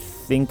 I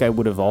think I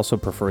would have also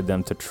preferred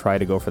them to try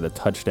to go for the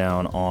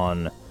touchdown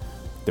on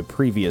the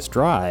previous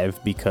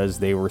drive, because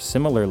they were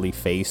similarly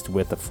faced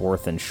with a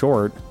 4th and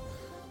short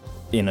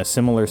in a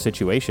similar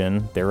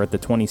situation. They were at the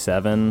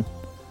 27,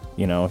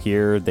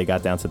 here they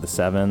got down to the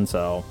 7,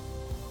 so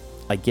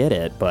I get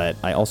it, but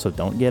I also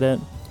don't get it.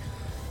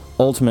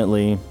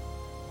 Ultimately,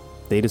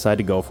 they decide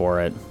to go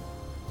for it,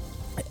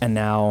 and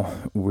now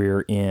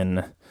we're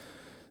in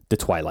the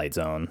twilight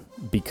zone,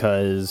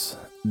 because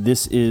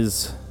this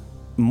is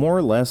more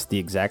or less the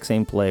exact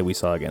same play we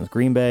saw against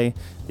Green Bay,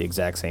 the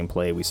exact same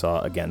play we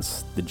saw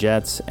against the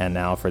Jets, and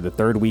now for the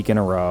 3rd week in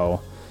a row,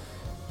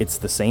 it's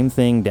the same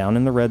thing down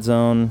in the red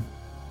zone.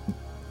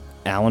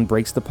 Allen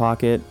breaks the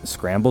pocket,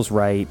 scrambles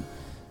right,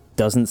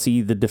 doesn't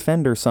see the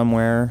defender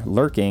somewhere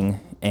lurking,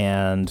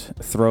 and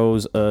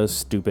throws a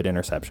stupid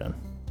interception.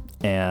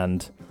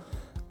 And,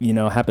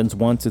 happens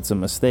once, it's a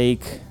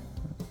mistake.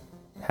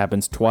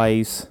 Happens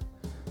twice,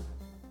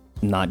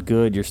 not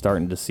good. You're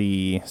starting to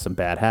see some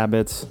bad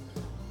habits.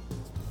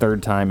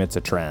 3rd time, it's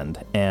a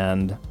trend.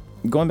 And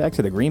going back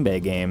to the Green Bay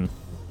game,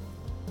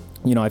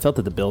 I felt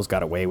that the Bills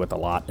got away with a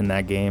lot in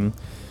that game.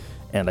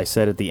 And I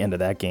said at the end of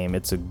that game,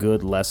 it's a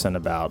good lesson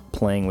about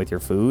playing with your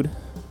food,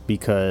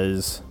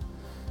 because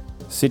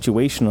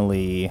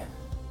situationally,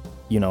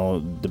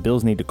 the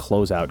Bills need to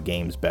close out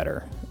games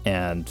better.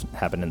 And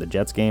happened in the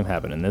Jets game,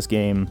 happened in this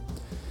game,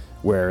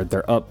 where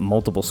they're up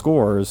multiple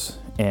scores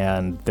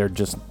and they're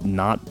just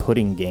not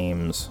putting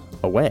games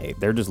away.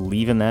 They're just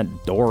leaving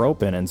that door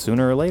open, and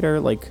sooner or later,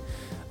 like,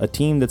 a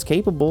team that's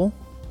capable,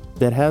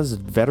 that has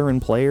veteran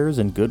players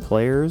and good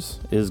players,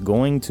 is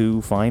going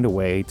to find a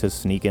way to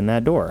sneak in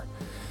that door.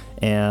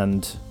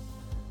 And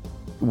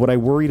what I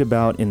worried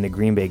about in the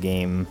Green Bay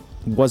game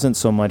wasn't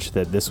so much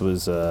that this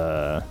was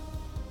a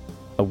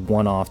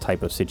one-off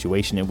type of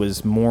situation. It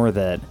was more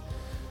that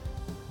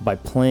by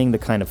playing the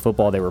kind of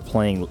football they were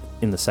playing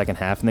in the second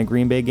half in the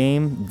Green Bay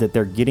game, that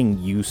they're getting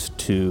used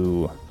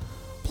to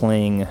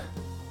playing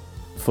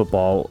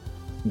football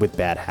with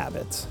bad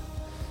habits.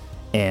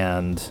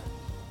 And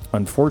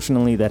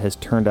unfortunately, that has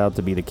turned out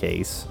to be the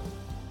case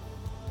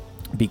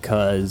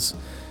because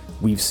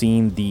we've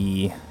seen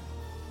the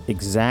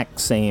exact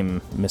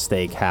same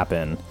mistake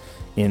happen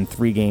in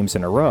 3 games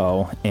in a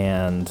row,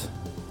 and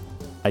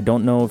I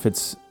don't know if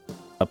it's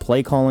a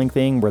play calling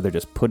thing where they're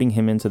just putting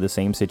him into the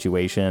same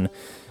situation.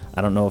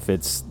 I don't know if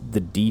it's the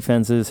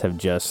defenses have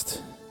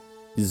just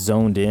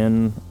zoned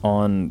in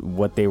on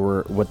what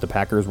the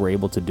Packers were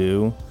able to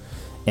do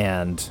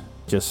and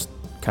just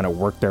kind of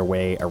work their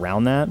way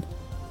around that.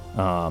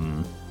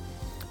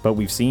 But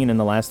we've seen in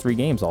the last 3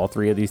 games, all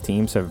 3 of these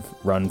teams have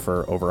run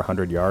for over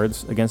 100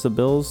 yards against the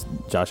Bills.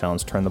 Josh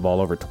Allen's turned the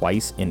ball over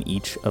twice in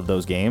each of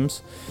those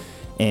games.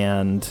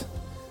 And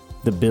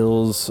the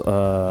Bills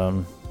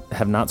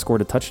have not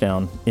scored a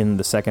touchdown in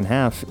the second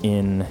half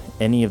in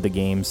any of the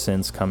games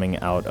since coming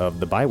out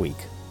of the bye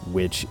week,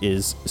 which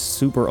is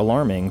super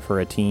alarming for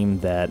a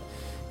team that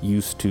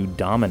used to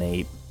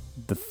dominate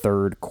the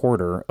third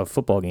quarter of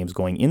football games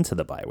going into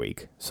the bye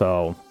week.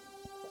 So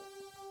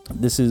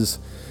this is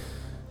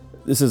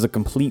a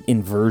complete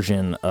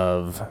inversion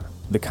of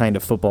the kind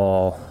of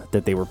football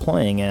that they were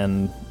playing.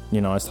 And,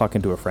 I was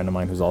talking to a friend of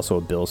mine who's also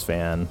a Bills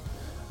fan,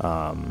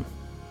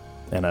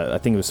 and I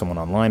think it was someone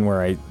online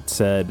where I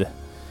said,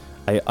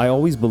 I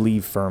always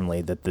believe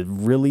firmly that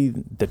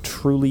the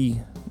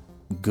truly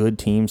good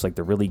teams, like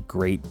the really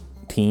great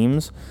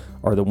teams,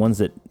 are the ones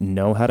that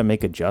know how to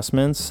make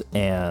adjustments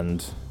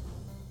and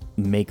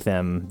make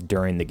them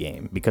during the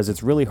game, because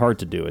it's really hard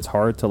to do. It's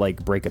hard to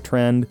break a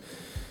trend.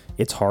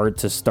 It's hard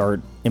to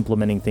start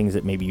implementing things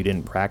that maybe you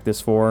didn't practice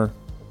for,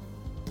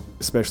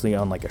 especially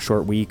on a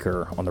short week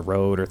or on the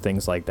road or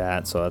things like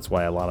that. So that's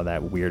why a lot of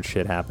that weird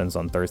shit happens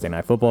on Thursday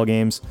night football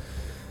games.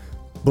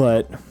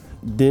 But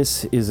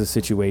this is a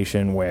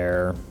situation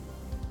where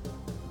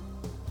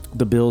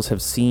the Bills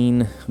have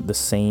seen the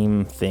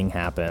same thing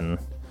happen,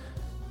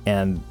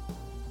 and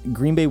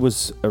Green Bay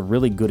was a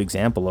really good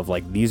example of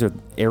these are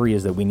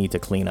areas that we need to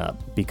clean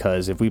up,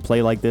 because if we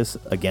play like this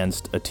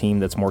against a team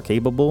that's more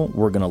capable,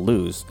 we're going to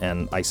lose.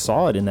 And I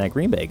saw it in that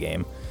Green Bay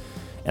game,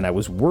 and I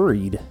was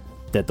worried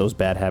that those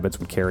bad habits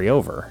would carry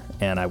over,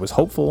 and I was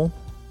hopeful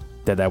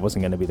that that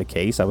wasn't going to be the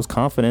case. I was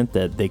confident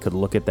that they could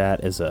look at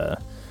that as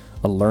a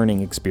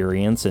learning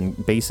experience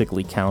and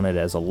basically count it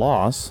as a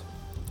loss,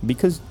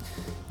 because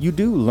you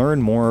do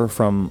learn more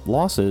from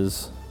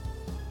losses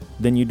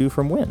than you do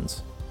from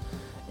wins.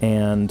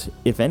 And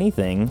if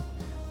anything,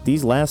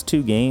 these last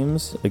 2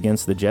 games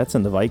against the Jets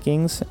and the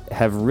Vikings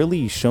have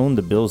really shown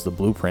the Bills the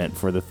blueprint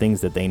for the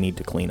things that they need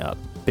to clean up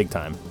big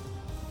time.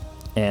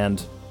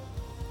 And,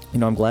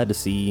 I'm glad to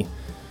see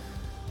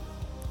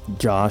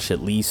Josh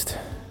at least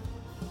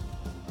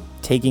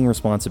taking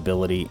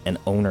responsibility and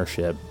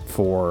ownership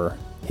for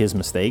his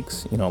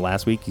mistakes.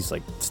 Last week he's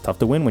like, it's tough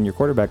to win when your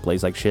quarterback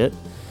plays like shit.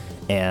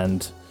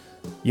 And,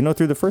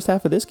 through the first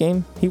half of this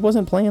game, he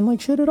wasn't playing like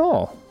shit at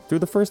all. Through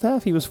the first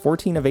half, he was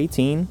 14 of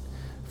 18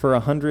 for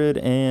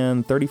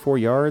 134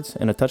 yards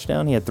and a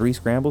touchdown. He had 3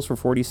 scrambles for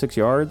 46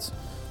 yards.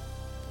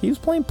 He was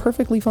playing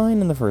perfectly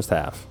fine in the first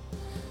half.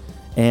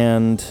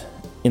 And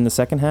in the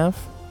second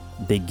half,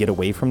 they get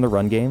away from the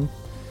run game.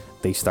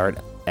 They start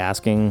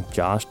asking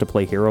Josh to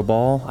play hero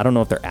ball. I don't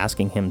know if they're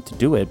asking him to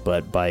do it,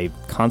 but by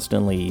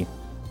constantly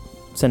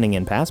sending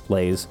in pass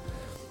plays,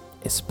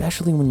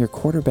 especially when your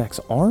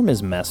quarterback's arm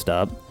is messed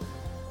up,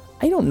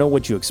 I don't know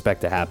what you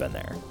expect to happen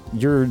there.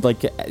 You're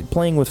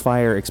playing with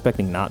fire,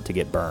 expecting not to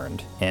get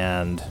burned.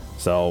 And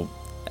so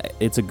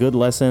it's a good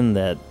lesson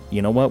that,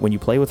 when you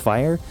play with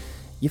fire,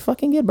 you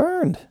fucking get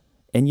burned.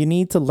 And you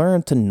need to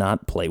learn to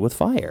not play with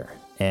fire.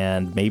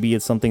 And maybe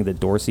it's something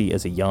that Dorsey,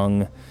 as a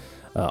young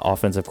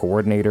offensive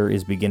coordinator,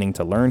 is beginning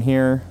to learn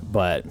here,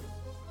 but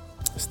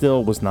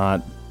still was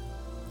not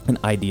an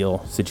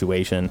ideal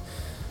situation.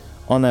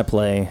 On that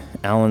play,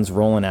 Allen's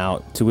rolling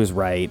out to his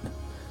right.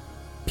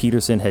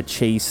 Peterson had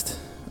chased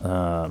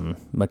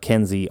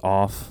McKenzie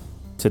off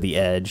to the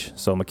edge,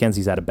 so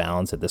McKenzie's out of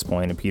bounds at this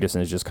point, and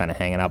Peterson is just kind of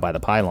hanging out by the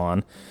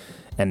pylon.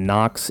 And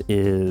Knox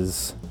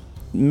is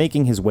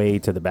making his way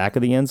to the back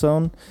of the end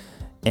zone,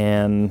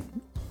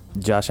 and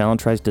Josh Allen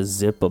tries to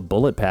zip a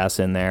bullet pass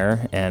in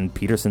there, and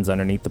Peterson's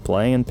underneath the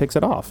play and picks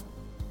it off.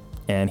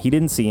 And he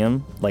didn't see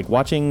him.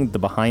 Watching the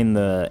behind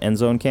the end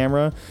zone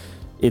camera,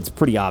 it's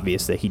pretty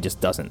obvious that he just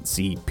doesn't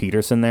see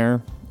Peterson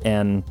there.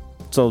 And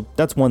so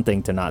that's one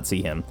thing to not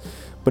see him.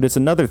 But it's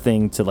another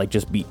thing to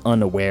just be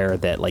unaware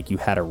that you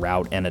had a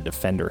route and a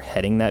defender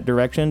heading that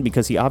direction,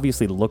 because he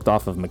obviously looked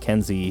off of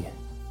McKenzie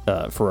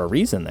for a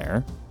reason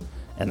there.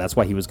 And that's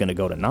why he was going to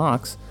go to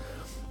Knox.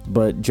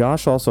 But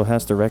Josh also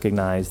has to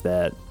recognize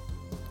that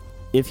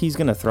if he's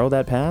going to throw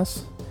that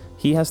pass,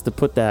 he has to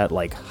put that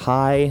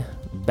high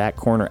back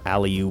corner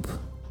alley-oop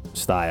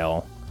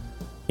style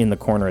in the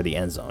corner of the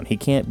end zone. He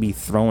can't be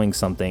throwing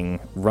something,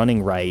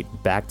 running right,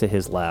 back to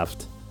his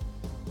left,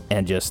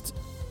 and just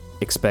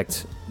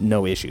expect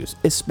no issues,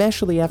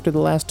 especially after the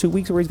last 2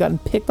 weeks where he's gotten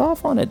picked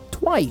off on it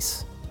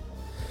twice.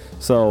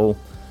 So,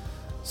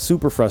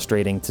 super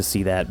frustrating to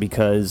see that,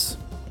 because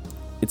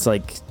it's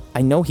like,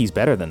 I know he's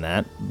better than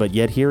that, but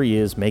yet here he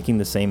is making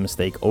the same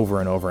mistake over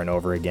and over and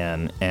over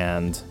again.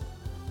 And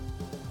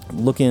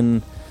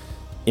looking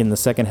in the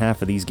second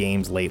half of these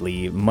games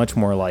lately, much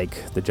more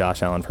like the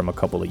Josh Allen from a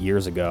couple of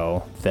years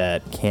ago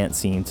that can't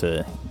seem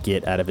to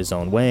get out of his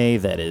own way,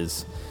 that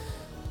is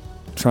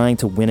trying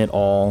to win it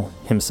all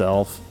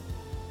himself.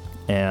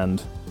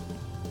 And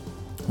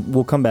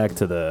we'll come back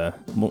to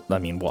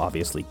we'll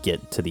obviously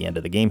get to the end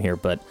of the game here,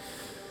 but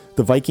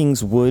the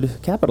Vikings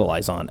would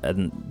capitalize on it,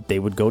 and they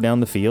would go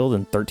down the field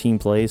in 13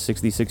 plays,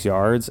 66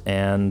 yards,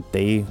 and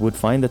they would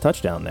find the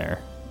touchdown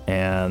there.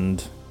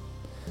 And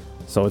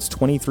so it's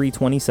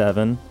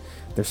 23-27.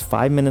 There's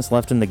 5 minutes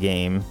left in the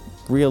game.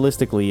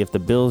 Realistically, if the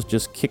Bills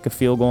just kick a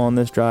field goal on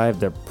this drive,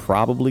 they're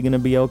probably going to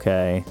be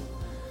okay.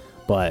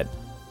 But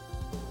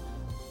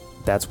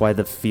that's why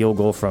the field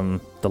goal from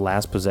the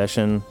last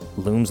possession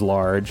looms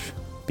large,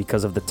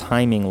 because of the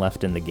timing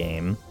left in the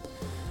game.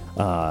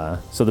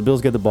 So the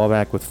Bills get the ball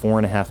back with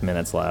 4.5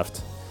 minutes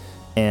left,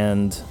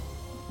 and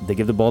they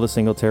give the ball to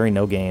Singletary,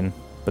 no gain,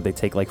 but they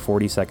take like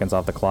 40 seconds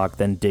off the clock.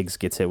 Then Diggs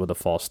gets hit with a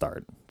false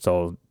start.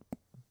 So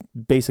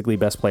basically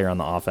best player on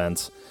the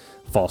offense,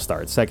 false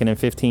start. 2nd and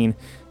 15,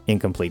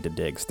 incomplete to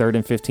Diggs. 3rd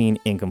and 15,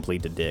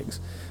 incomplete to Diggs.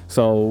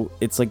 So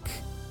it's like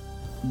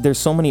there's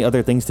so many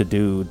other things to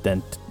do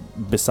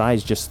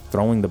besides just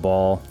throwing the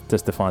ball to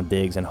Stephon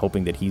Diggs and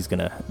hoping that he's going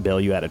to bail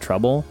you out of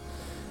trouble.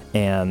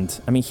 And,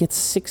 I mean, he had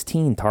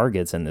 16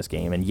 targets in this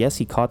game. And, yes,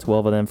 he caught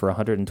 12 of them for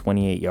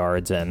 128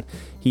 yards. And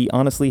he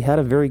honestly had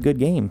a very good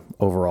game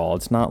overall.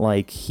 It's not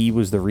like he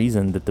was the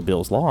reason that the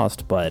Bills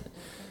lost, but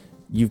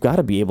you've got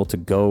to be able to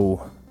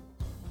go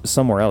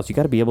somewhere else. You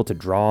got to be able to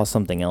draw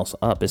something else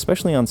up,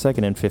 especially on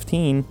 2nd and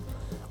 15.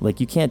 Like,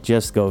 you can't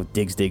just go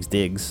Diggs, Diggs,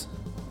 Diggs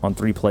on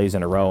 3 plays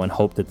in a row and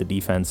hope that the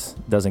defense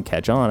doesn't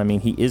catch on. I mean,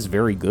 he is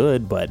very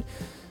good, but,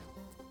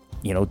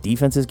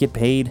 defenses get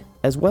paid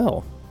as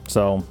well.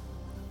 So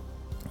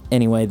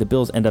anyway, the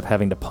Bills end up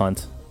having to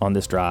punt on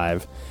this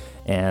drive,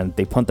 and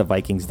they punt the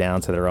Vikings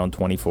down to their own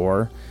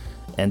 24.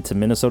 And to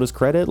Minnesota's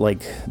credit,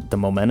 the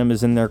momentum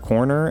is in their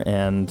corner,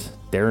 and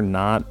they're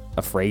not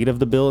afraid of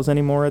the Bills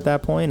anymore at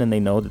that point, and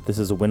they know that this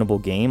is a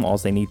winnable game. All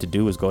they need to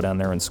do is go down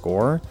there and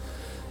score.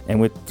 And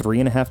with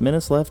 3.5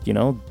 minutes left,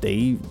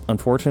 they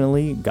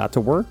unfortunately got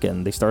to work,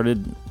 and they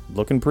started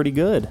looking pretty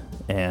good.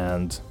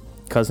 And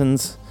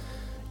Cousins,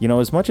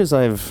 as much as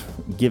I've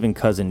given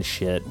Cousins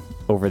shit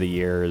over the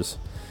years,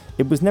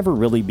 it was never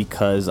really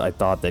because I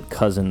thought that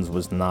Cousins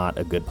was not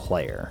a good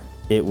player.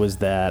 It was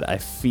that I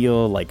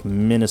feel like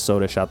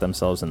Minnesota shot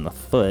themselves in the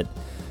foot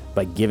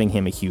by giving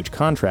him a huge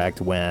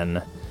contract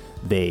when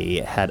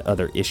they had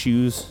other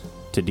issues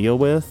to deal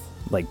with.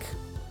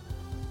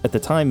 At the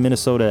time,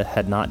 Minnesota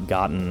had not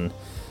gotten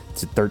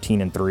to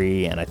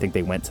 13-3, and I think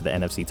they went to the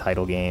NFC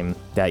title game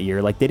that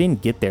year. They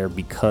didn't get there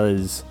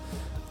because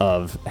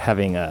of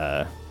having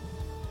a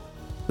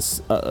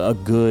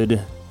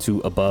good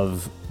to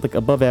above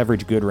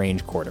average good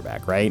range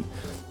quarterback, right?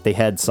 They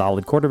had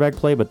solid quarterback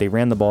play, but they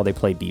ran the ball, they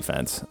played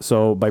defense.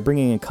 So by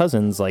bringing in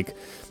Cousins,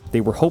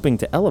 they were hoping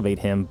to elevate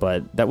him,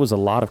 but that was a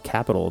lot of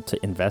capital to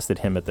invest in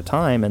him at the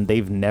time, and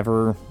they've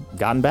never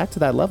gotten back to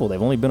that level.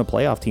 They've only been a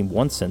playoff team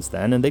once since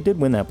then, and they did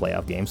win that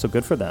playoff game, so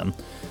good for them.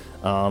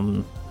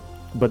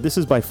 But this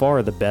is by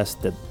far the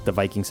best that the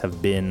Vikings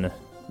have been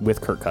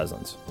with Kirk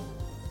Cousins.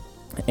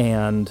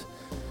 And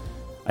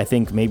I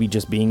think maybe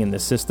just being in the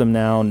system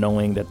now,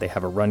 knowing that they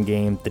have a run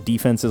game, the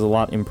defense is a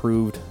lot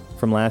improved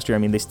from last year. I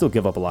mean, they still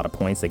give up a lot of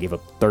points. They gave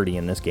up 30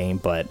 in this game,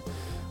 but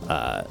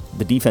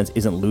the defense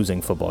isn't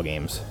losing football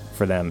games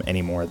for them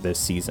anymore this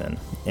season.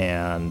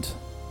 And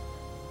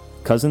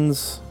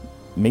Cousins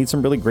made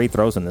some really great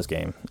throws in this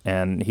game.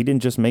 And he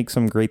didn't just make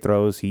some great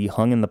throws. He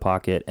hung in the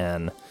pocket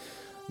and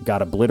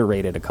got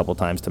obliterated a couple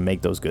times to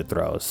make those good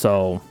throws.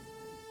 So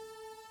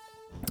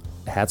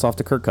hats off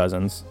to Kirk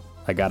Cousins.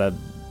 I got to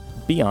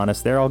be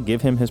honest there. I'll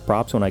give him his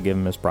props when I give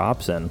him his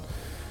props. And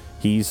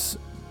he's,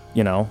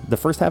 the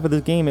first half of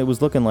this game, it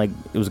was looking like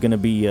it was going to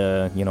be,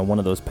 one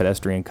of those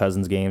pedestrian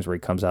Cousins games where he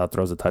comes out,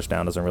 throws a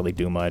touchdown, doesn't really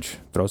do much,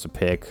 throws a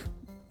pick,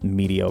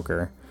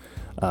 mediocre.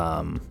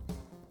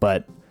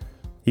 But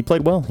he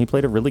played well. He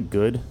played a really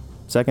good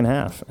second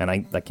half, and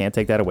I can't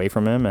take that away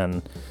from him.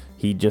 And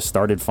he just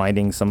started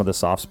finding some of the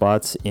soft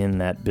spots in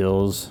that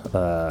Bills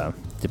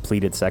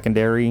depleted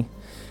secondary.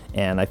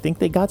 And I think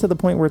they got to the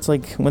point where it's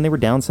when they were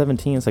down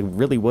 17, it's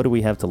really, what do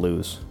we have to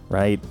lose,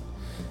 right?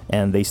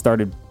 And they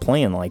started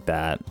playing like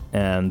that,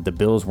 and the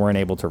Bills weren't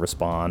able to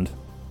respond.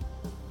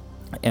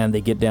 And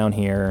they get down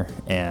here,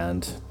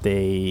 and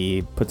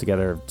they put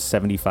together a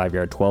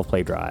 75-yard,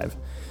 12-play drive.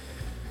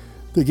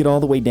 They get all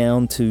the way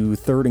down to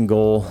 3rd and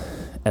goal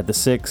at the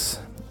 6.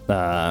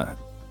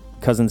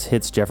 Cousins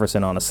hits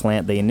Jefferson on a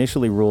slant. They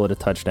initially rule it a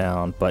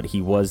touchdown, but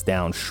he was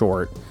down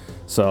short.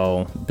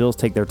 So Bills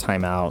take their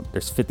timeout.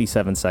 There's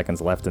 57 seconds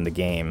left in the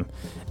game,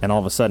 and all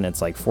of a sudden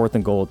it's like 4th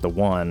and goal at the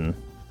 1.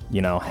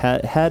 You know,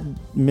 had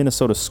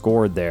Minnesota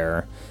scored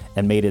there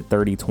and made it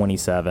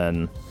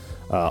 30-27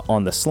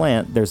 on the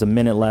slant, there's a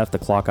minute left. The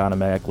clock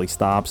automatically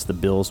stops. The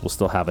Bills will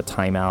still have a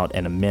timeout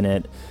and a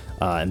minute,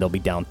 and they'll be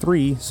down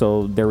 3,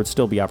 so there would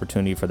still be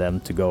opportunity for them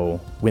to go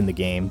win the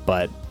game.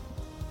 But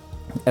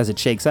as it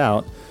shakes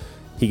out,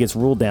 he gets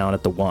ruled down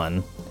at the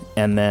 1,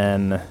 and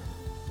then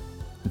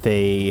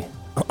they,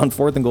 on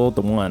 4th and goal at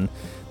the 1,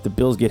 the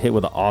Bills get hit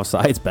with an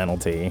offsides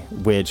penalty,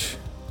 which,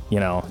 you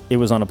know, it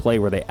was on a play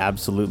where they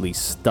absolutely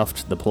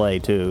stuffed the play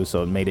too,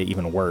 so it made it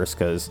even worse,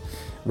 because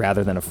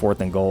rather than a 4th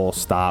and goal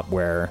stop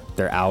where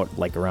they're out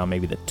like around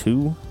maybe the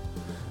 2,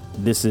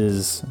 this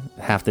is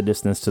half the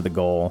distance to the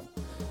goal,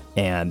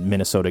 and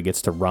Minnesota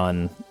gets to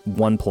run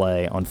one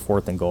play on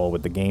 4th and goal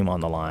with the game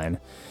on the line.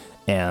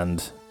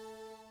 And,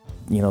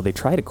 you know, they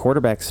tried a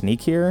quarterback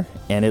sneak here,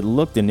 and it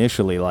looked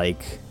initially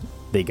like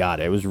they got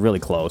it. It was really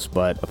close,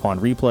 but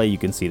upon replay, you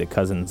can see that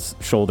Cousins'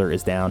 shoulder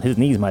is down. His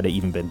knees might have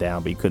even been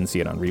down, but you couldn't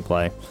see it on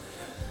replay.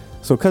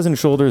 So Cousins'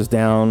 shoulder is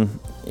down.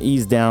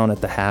 He's down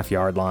at the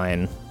half-yard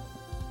line,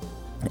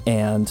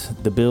 and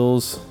the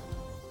Bills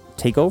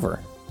take over.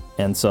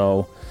 And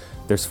so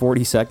there's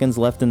 40 seconds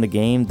left in the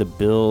game. The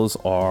Bills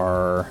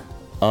are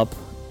up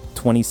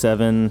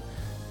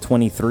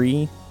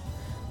 27-23,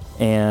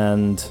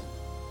 and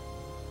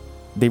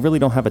they really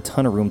don't have a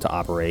ton of room to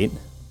operate,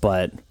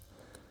 but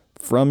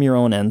from your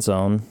own end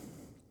zone,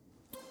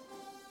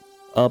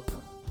 up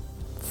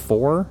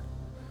 4,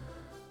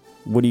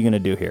 what are you going to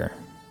do here?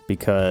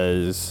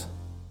 Because,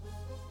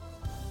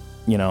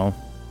 you know,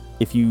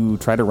 if you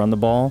try to run the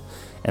ball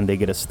and they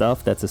get a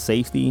stuff, that's a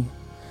safety.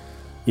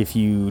 If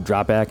you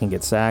drop back and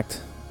get sacked,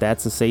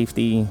 that's a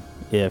safety.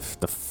 If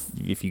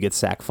you get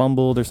sack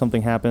fumbled or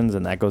something happens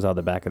and that goes out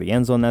the back of the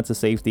end zone, that's a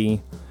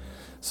safety.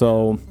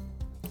 So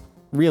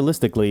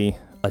realistically,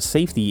 a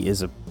safety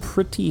is a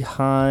pretty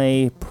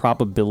high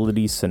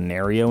probability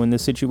scenario in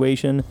this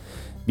situation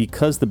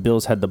because the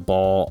Bills had the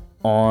ball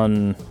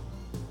on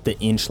the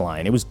inch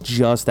line. It was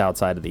just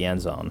outside of the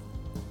end zone.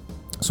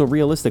 So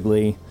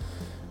realistically,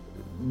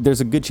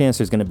 there's a good chance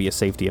there's going to be a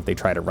safety if they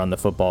try to run the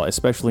football,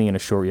 especially in a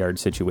short yard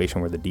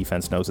situation where the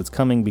defense knows it's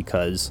coming,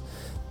 because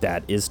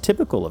that is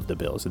typical of the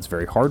Bills. It's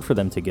very hard for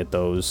them to get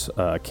those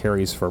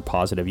carries for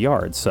positive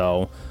yards.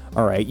 So,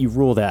 all right, you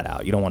rule that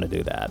out. You don't want to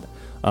do that.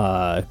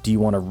 Do you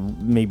want to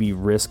maybe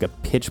risk a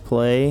pitch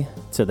play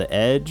to the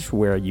edge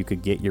where you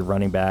could get your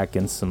running back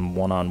in some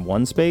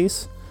one-on-one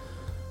space?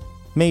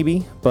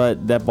 Maybe,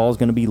 but that ball's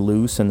going to be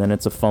loose, and then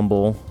it's a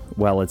fumble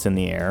while it's in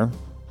the air.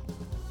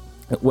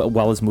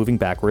 While it's moving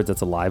backwards,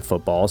 it's a live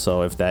football,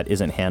 so if that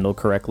isn't handled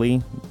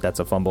correctly, that's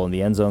a fumble in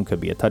the end zone, could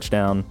be a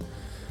touchdown.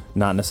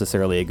 Not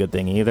necessarily a good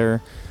thing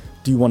either.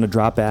 Do you want to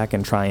drop back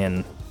and try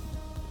and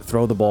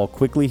throw the ball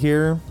quickly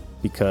here?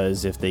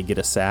 Because if they get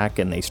a sack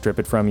and they strip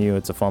it from you,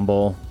 it's a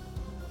fumble.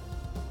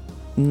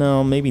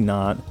 No, maybe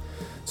not.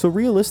 So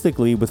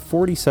realistically, with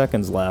 40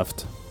 seconds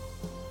left,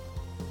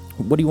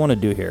 what do you want to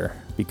do here?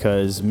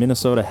 Because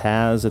Minnesota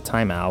has a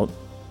timeout.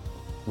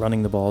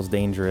 Running the ball is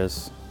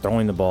dangerous.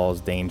 Throwing the ball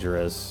is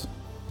dangerous.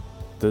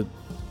 The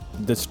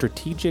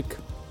strategic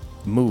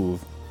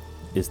move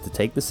is to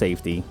take the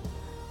safety,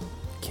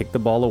 kick the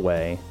ball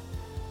away,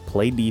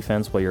 play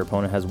defense while your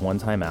opponent has one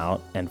timeout,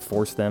 and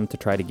force them to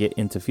try to get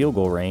into field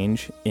goal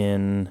range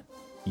in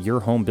your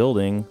home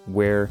building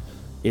where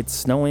it's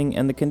snowing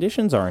and the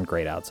conditions aren't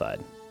great outside.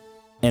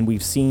 And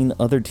we've seen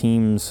other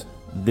teams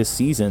this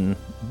season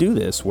do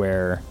this,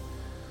 where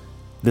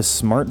the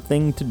smart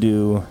thing to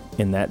do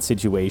in that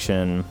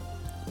situation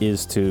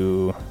is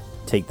to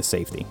take the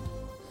safety.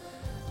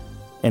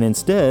 And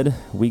instead,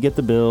 we get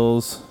the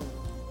Bills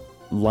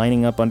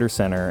lining up under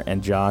center,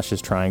 and Josh is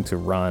trying to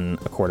run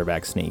a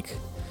quarterback sneak.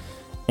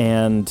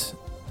 And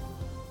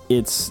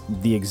it's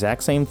the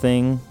exact same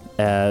thing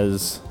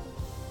as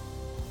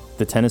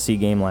the Tennessee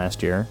game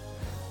last year,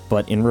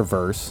 but in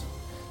reverse,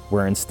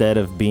 where instead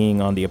of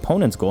being on the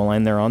opponent's goal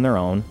line, they're on their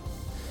own,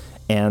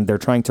 and they're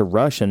trying to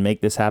rush and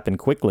make this happen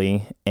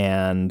quickly,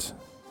 and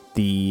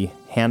the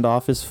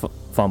handoff is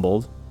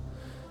fumbled,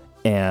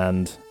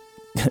 and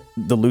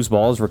the loose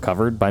ball is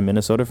recovered by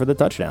Minnesota for the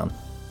touchdown.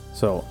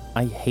 So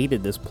I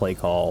hated this play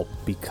call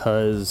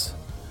because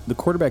the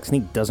quarterback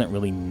sneak doesn't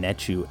really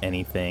net you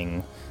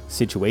anything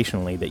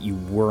situationally that you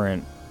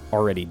weren't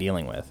already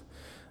dealing with.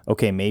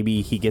 Okay,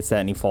 maybe he gets that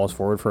and he falls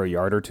forward for a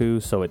yard or two,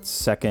 so it's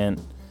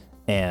 2nd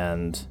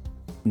and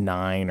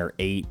 9 or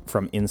 8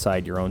 from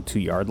inside your own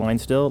 2-yard line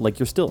still. Like,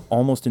 you're still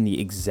almost in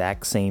the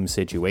exact same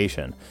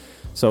situation.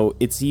 So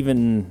it's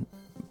even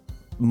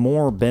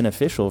more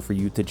beneficial for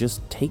you to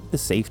just take the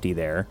safety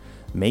there,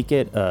 make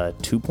it a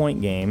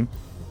 2-point game,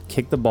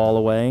 kick the ball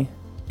away,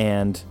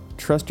 and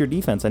trust your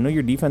defense. I know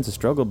your defense has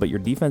struggled, but your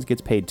defense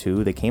gets paid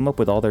too. They came up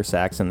with all their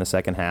sacks in the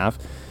second half.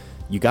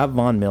 You got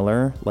Von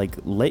Miller. Like,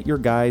 let your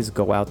guys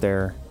go out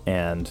there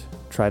and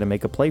try to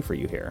make a play for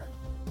you here.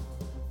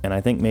 And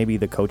I think maybe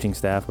the coaching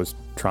staff was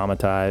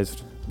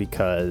traumatized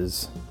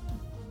because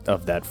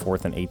of that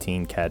 4th and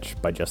 18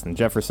 catch by Justin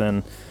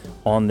Jefferson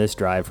on this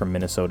drive from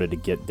Minnesota to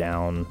get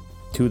down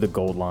to the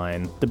goal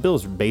line. The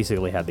Bills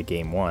basically had the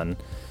game won.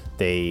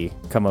 They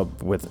come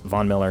up with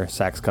Von Miller,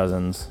 sacks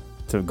Cousins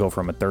to go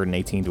from a 3rd and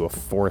 18 to a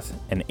 4th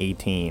and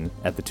 18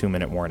 at the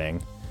 2-minute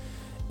warning.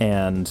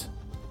 And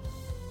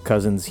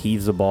Cousins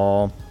heaves the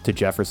ball to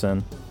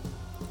Jefferson.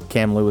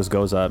 Cam Lewis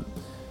goes up,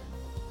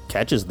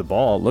 catches the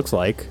ball, it looks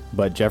like,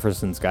 but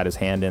Jefferson's got his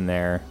hand in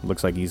there.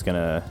 Looks like he's going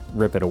to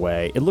rip it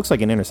away. It looks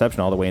like an interception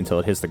all the way until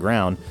it hits the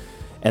ground.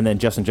 And then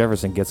Justin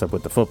Jefferson gets up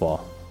with the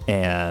football.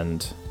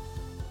 And,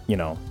 you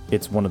know,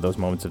 it's one of those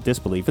moments of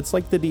disbelief. It's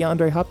like the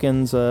DeAndre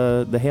Hopkins,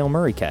 the Hail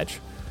Murray catch.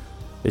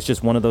 It's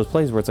just one of those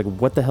plays where it's like,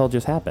 what the hell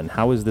just happened?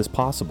 How is this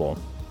possible?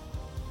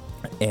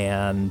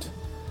 And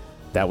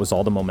that was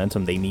all the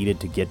momentum they needed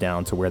to get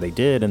down to where they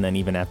did. And then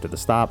even after the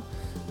stop,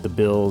 the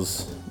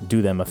Bills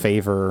do them a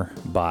favor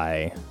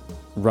by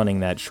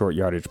running that short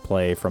yardage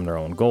play from their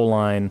own goal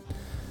line,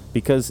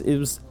 because it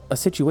was a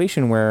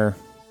situation where,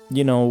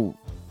 you know,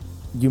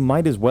 you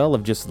might as well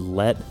have just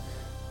let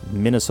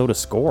Minnesota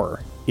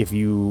score if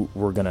you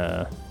were going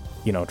to,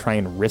 you know, try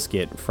and risk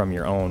it from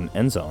your own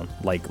end zone.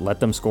 Like, let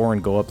them score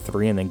and go up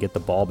 3 and then get the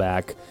ball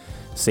back,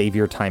 save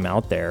your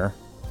timeout there,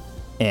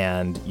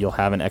 and you'll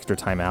have an extra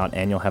timeout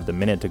and you'll have the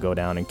minute to go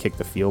down and kick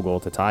the field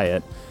goal to tie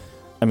it.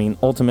 I mean,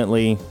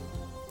 ultimately,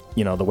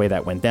 you know, the way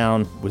that went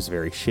down was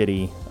very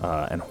shitty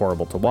and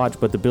horrible to watch,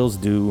 but the Bills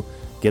do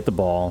get the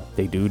ball,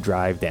 they do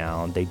drive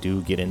down, they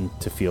do get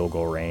into field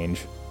goal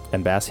range,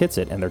 and Bass hits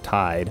it, and they're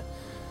tied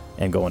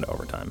and go into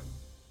overtime.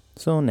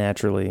 So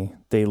naturally,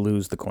 they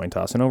lose the coin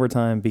toss in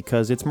overtime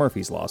because it's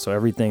Murphy's Law, so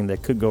everything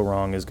that could go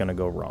wrong is going to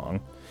go wrong.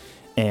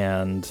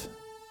 And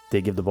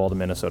they give the ball to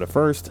Minnesota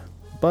first,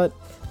 but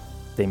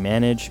they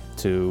manage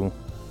to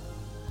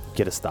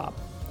get a stop.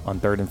 On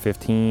 3rd and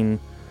 15,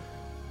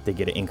 they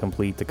get it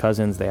incomplete to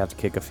Cousins. They have to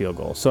kick a field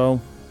goal.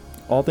 So,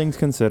 all things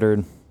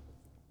considered,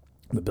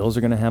 the Bills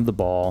are going to have the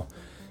ball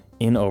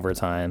in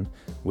overtime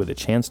with a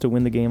chance to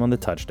win the game on the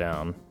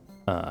touchdown.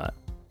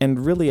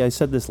 And really, I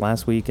said this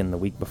last week and the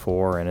week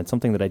before, and it's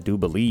something that I do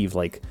believe.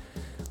 Like,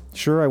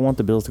 sure, I want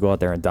the Bills to go out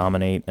there and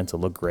dominate and to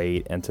look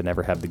great and to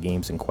never have the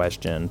games in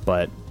question.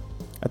 But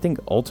I think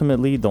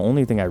ultimately, the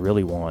only thing I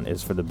really want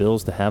is for the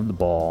Bills to have the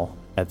ball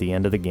at the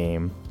end of the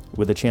game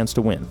with a chance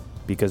to win,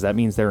 because that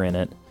means they're in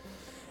it.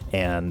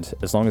 And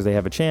as long as they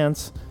have a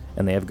chance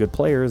and they have good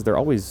players, they're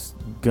always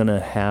going to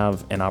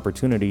have an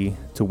opportunity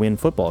to win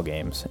football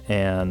games.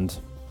 And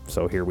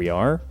so here we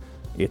are.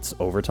 It's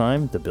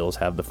overtime. The Bills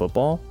have the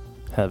football,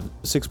 have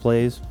 6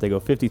 plays. They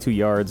go 52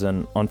 yards.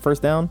 And on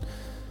first down,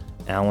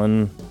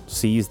 Allen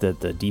sees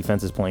that the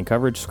defense is playing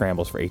coverage,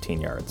 scrambles for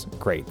 18 yards.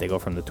 Great. They go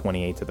from the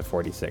 28 to the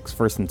 46.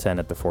 1st and 10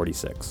 at the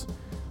 46.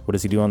 What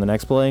does he do on the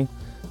next play?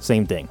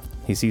 Same thing.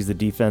 He sees the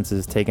defense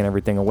is taking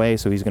everything away,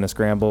 so he's going to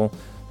scramble.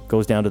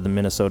 Goes down to the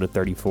Minnesota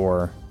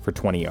 34 for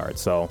 20 yards.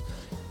 So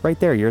right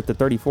there, you're at the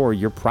 34.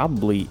 You're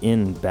probably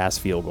in Bass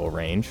field goal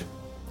range.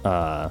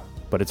 But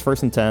it's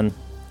 1st and 10.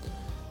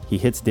 He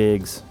hits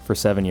Diggs for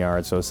 7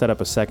 yards. So set up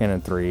a 2nd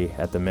and 3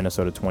 at the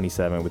Minnesota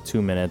 27 with 2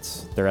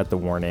 minutes. They're at the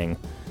warning.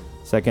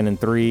 2nd and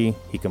 3.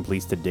 He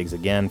completes to Diggs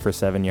again for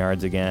 7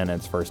 yards again, and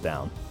it's 1st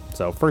down.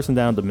 So 1st and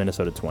down to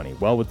Minnesota 20.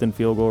 Well within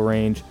field goal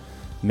range.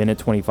 Minute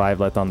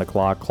 25 left on the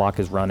clock. Clock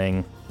is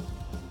running.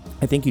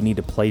 I think you need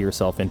to play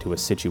yourself into a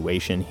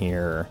situation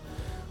here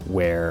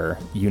where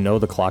you know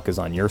the clock is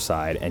on your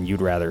side and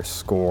you'd rather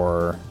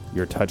score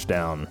your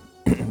touchdown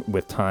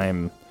with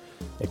time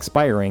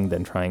expiring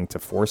than trying to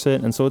force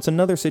it. And so it's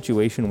another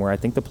situation where I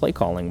think the play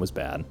calling was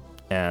bad.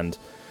 And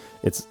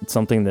it's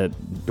something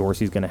that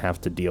Dorsey's going to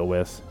have to deal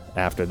with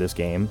after this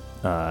game.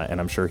 And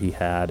I'm sure he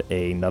had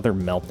another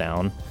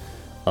meltdown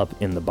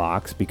up in the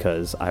box,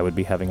 because I would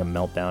be having a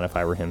meltdown if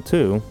I were him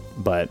too.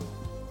 But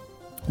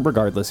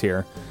regardless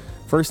here,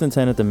 1st and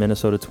 10 at the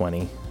Minnesota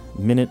 20,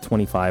 minute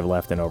 25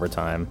 left in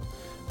overtime.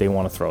 They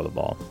want to throw the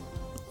ball.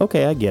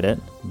 Okay, I get it,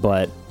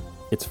 but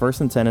it's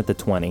 1st and 10 at the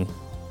 20.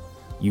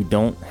 You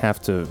don't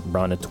have to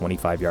run a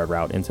 25-yard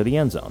route into the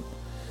end zone.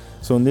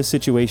 So in this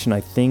situation,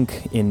 I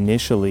think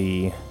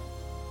initially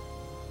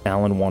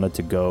Allen wanted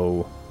to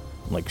go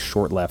like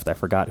short left. I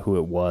forgot who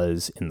it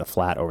was in the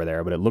flat over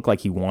there, but it looked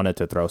like he wanted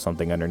to throw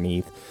something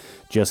underneath,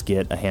 just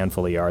get a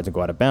handful of yards and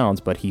go out of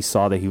bounds, but he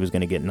saw that he was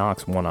going to get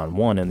Knox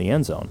one-on-one in the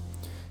end zone.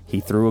 He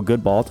threw a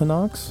good ball to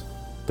Knox.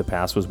 The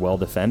pass was well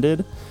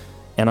defended,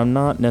 and I'm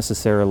not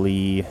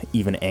necessarily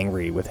even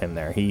angry with him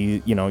there.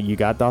 You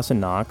got Dawson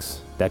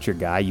Knox. That's your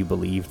guy. You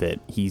believe that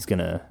he's going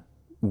to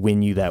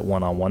win you that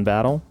one-on-one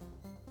battle.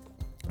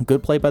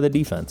 Good play by the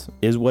defense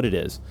is what it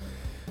is.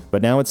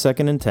 But now it's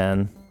 2nd and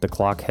 10. The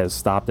clock has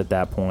stopped at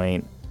that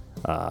point.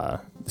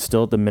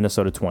 Still at the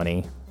Minnesota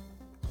 20.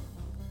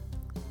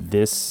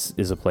 This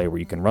is a play where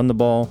you can run the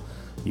ball.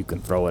 You can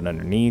throw it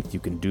underneath. You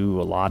can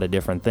do a lot of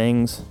different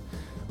things.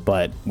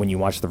 But when you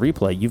watch the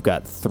replay, you've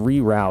got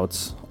 3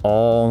 routes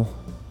all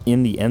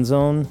in the end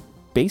zone,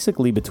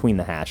 basically between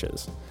the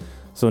hashes.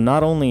 So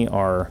not only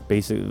are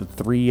basically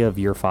 3 of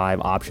your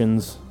 5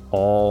 options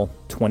all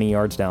 20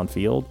 yards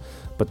downfield,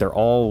 but they're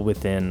all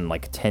within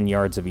like 10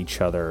 yards of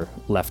each other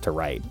left to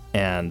right.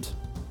 And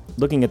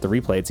looking at the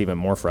replay, it's even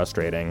more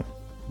frustrating,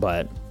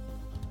 but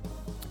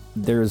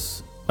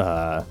there's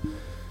no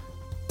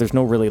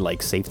really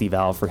like safety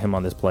valve for him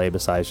on this play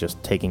besides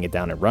just taking it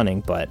down and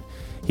running. But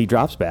he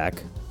drops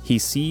back, he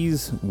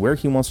sees where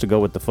he wants to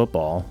go with the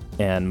football,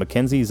 and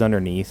McKenzie's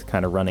underneath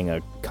kind of running a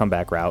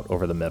comeback route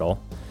over the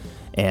middle.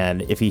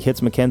 And if he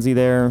hits McKenzie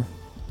there,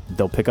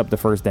 they'll pick up the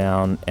first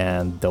down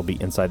and they'll be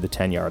inside the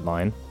 10-yard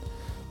line.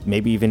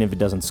 Maybe even if it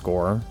doesn't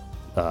score,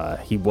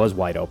 he was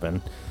wide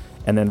open.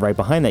 And then right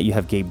behind that, you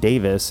have Gabe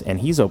Davis, and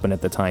he's open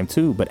at the time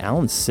too, but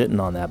Allen's sitting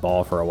on that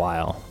ball for a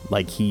while.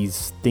 Like,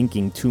 he's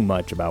thinking too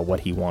much about what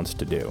he wants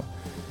to do.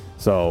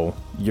 So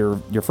your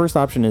first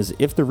option is,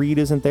 if the read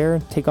isn't there,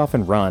 take off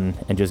and run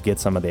and just get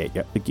some of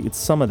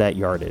that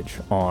yardage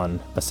on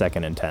a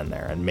 2nd and 10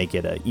 there and make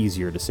it an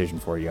easier decision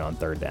for you on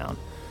 3rd down.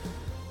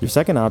 Your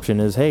second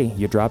option is, hey,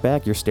 you drop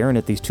back, you're staring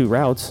at these 2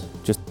 routes,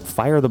 just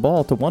fire the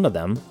ball to one of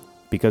them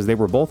because they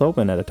were both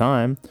open at a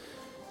time.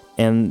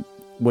 And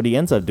what he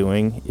ends up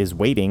doing is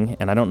waiting,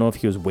 and I don't know if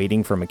he was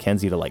waiting for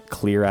McKenzie to like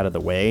clear out of the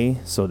way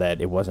so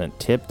that it wasn't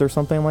tipped or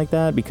something like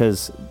that,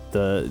 because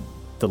the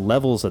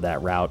levels of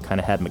that route kind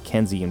of had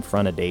McKenzie in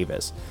front of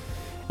Davis.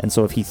 And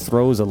so if he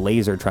throws a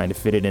laser trying to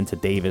fit it into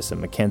Davis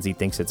and McKenzie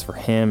thinks it's for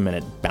him and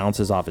it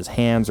bounces off his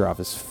hands or off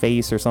his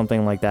face or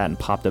something like that and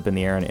popped up in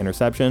the air in an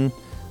interception,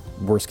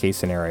 worst case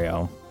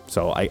scenario.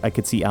 So I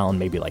could see Allen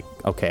maybe like,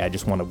 okay, I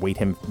just want to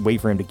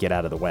wait for him to get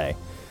out of the way.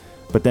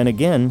 But then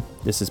again,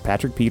 this is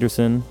Patrick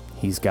Peterson.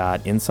 He's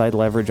got inside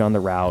leverage on the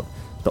route.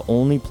 The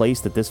only place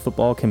that this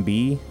football can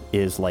be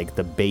is like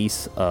the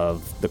base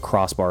of the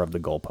crossbar of the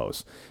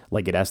goalpost.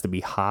 Like, it has to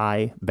be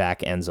high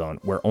back end zone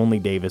where only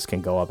Davis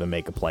can go up and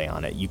make a play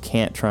on it. You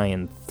can't try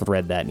and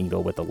thread that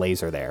needle with a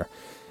laser there.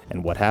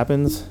 And what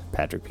happens?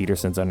 Patrick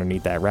Peterson's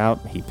underneath that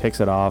route. He picks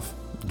it off.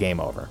 Game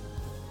over.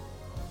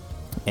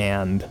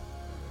 And,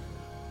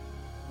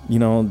 you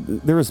know,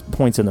 there was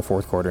points in the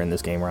 4th quarter in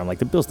this game where I'm like,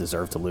 the Bills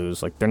deserve to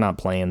lose. Like, they're not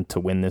playing to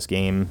win this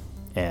game.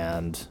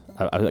 And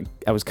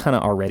I was kind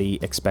of already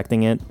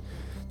expecting it.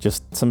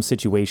 Just some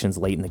situations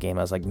late in the game,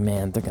 I was like,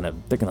 man, they're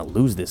gonna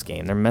lose this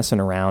game. They're messing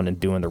around and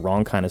doing the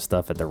wrong kind of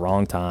stuff at the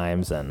wrong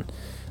times, and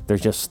there's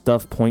just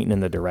stuff pointing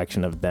in the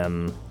direction of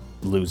them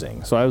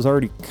losing. So I was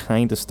already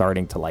kind of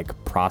starting to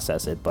like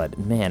process it, but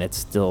man, it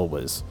still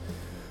was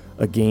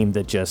a game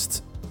that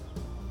just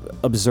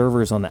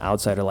observers on the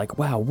outside are like,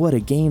 wow, what a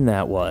game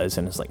that was.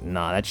 And it's like,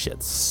 nah, that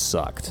shit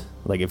sucked.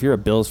 Like, if you're a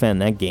Bills fan,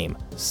 that game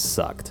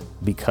sucked,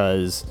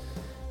 because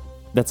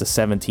that's a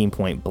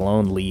 17-point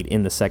blown lead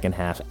in the second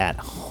half at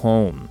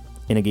home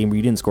in a game where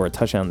you didn't score a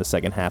touchdown in the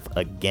second half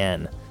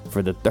again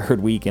for the 3rd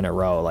week in a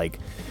row. Like,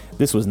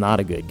 this was not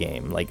a good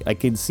game. Like, I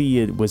could see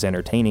it was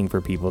entertaining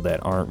for people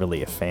that aren't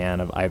really a fan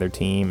of either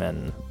team.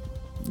 And,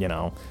 you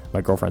know,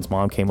 my girlfriend's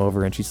mom came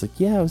over and she's like,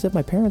 yeah, I was at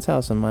my parents'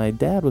 house and my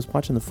dad was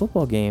watching the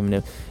football game and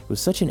it was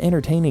such an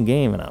entertaining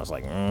game. And I was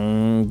like,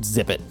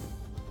 zip it.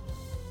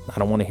 I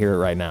don't want to hear it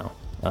right now.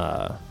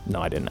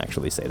 No, I didn't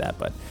actually say that,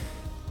 but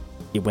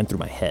it went through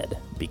my head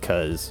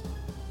because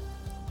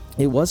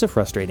it was a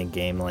frustrating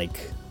game.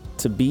 Like,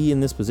 to be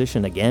in this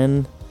position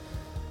again,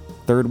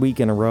 3rd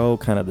week in a row,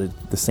 kind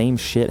of the same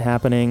shit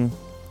happening,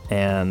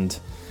 and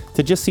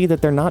to just see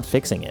that they're not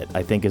fixing it,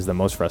 I think is the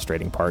most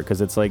frustrating part, because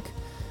it's like,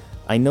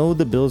 I know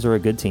the Bills are a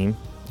good team.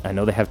 I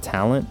know they have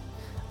talent.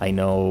 I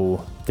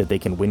know that they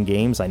can win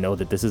games. I know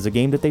that this is a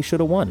game that they should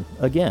have won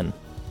again,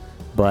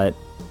 but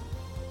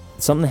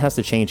something has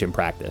to change in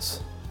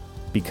practice,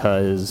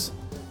 because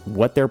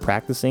what they're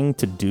practicing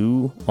to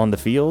do on the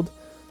field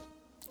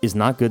is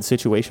not good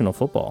situational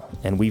football.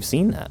 And we've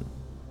seen that.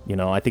 You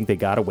know, I think they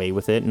got away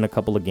with it in a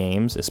couple of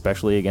games,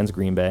 especially against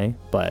Green Bay.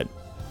 But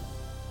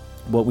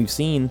what we've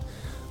seen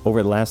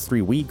over the last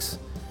 3 weeks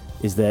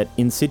is that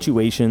in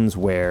situations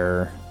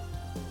where,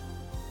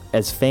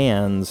 as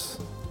fans,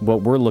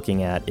 what we're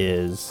looking at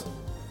is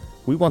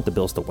we want the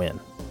Bills to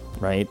win,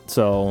 right?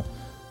 So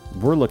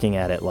we're looking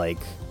at it like,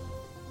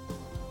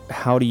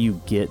 how do you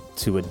get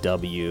to a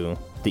W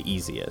the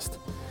easiest?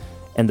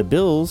 And the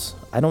Bills,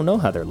 I don't know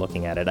how they're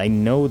looking at it. I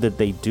know that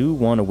they do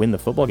want to win the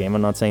football game.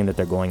 I'm not saying that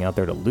they're going out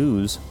there to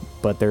lose,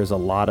 but there's a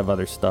lot of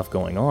other stuff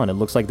going on. It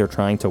looks like they're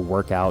trying to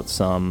work out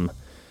some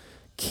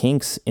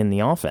kinks in the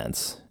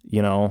offense,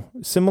 you know,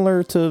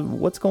 similar to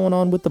what's going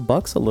on with the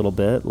Bucs a little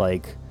bit.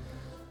 Like,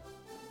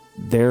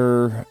 they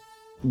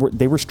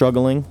were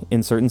struggling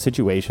in certain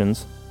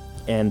situations,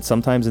 and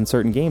sometimes in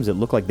certain games it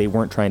looked like they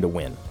weren't trying to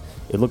win.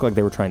 It looked like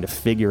they were trying to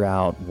figure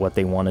out what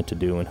they wanted to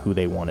do and who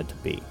they wanted to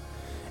be.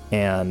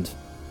 And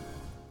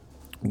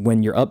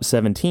when you're up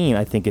 17,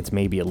 I think it's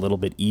maybe a little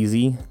bit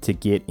easy to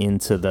get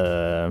into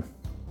the,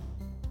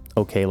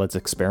 okay, let's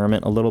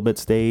experiment a little bit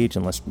stage,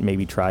 and let's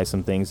maybe try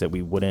some things that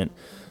we wouldn't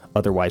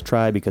otherwise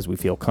try because we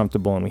feel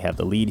comfortable and we have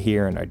the lead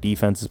here and our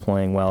defense is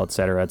playing well, et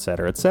cetera, et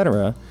cetera, et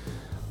cetera.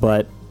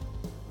 But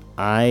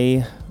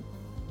my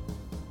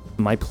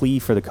plea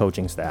for the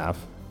coaching staff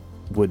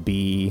would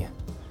be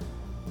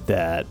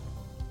that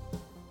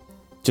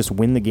just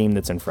win the game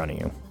that's in front of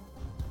you.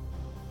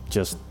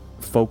 Just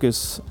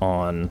focus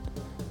on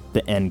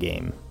the end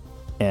game.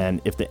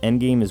 And if the end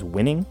game is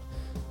winning,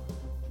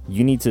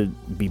 you need to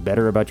be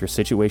better about your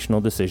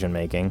situational decision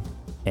making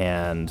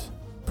and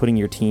putting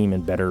your team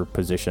in better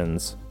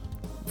positions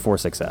for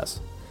success.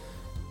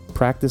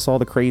 Practice all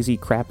the crazy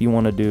crap you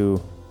want to do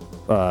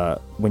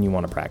when you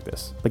want to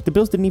practice. Like, the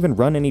Bills didn't even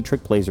run any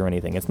trick plays or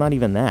anything. It's not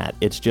even that.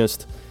 It's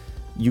just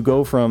you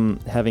go from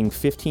having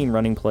 15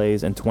 running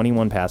plays and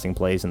 21 passing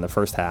plays in the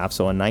first half,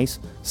 so a nice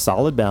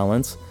solid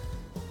balance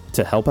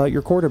to help out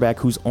your quarterback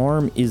whose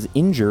arm is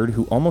injured,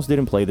 who almost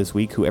didn't play this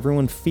week, who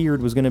everyone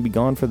feared was going to be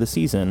gone for the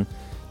season.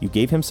 You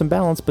gave him some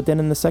balance, but then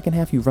in the second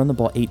half you run the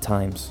ball 8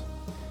 times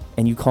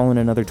and you call in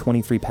another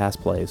 23 pass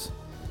plays.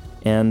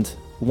 And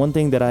one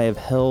thing that I have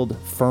held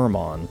firm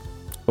on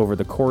over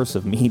the course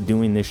of me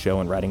doing this show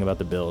and writing about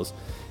the Bills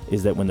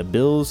is that when the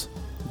Bills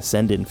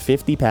send in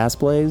 50 pass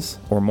plays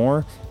or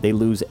more, they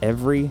lose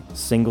every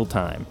single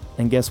time.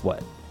 And guess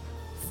what?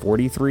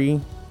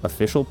 43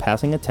 official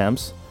passing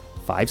attempts,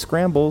 5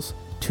 scrambles,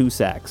 2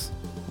 sacks.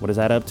 What is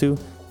that up to?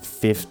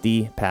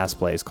 50 pass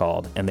plays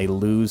called, and they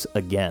lose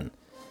again.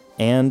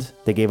 And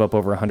they gave up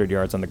over 100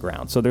 yards on the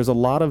ground. So there's a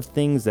lot of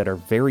things that are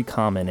very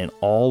common in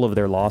all of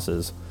their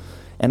losses.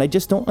 And I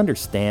just don't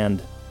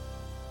understand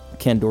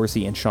Ken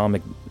Dorsey and Sean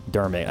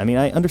McDermott. I mean,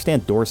 I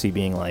understand Dorsey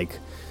being like,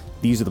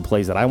 these are the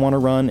plays that I want to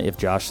run. If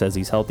Josh says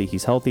he's healthy,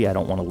 he's healthy. I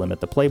don't want to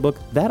limit the playbook.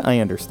 That I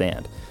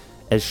understand.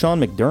 As Sean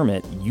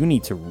McDermott, you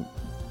need to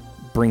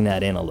bring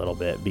that in a little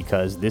bit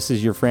because this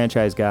is your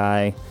franchise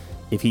guy.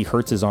 If he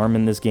hurts his arm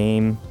in this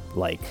game,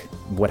 like,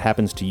 what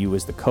happens to you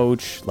as the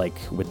coach, like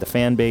with the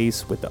fan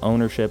base, with the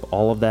ownership,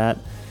 all of that.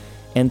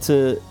 And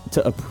to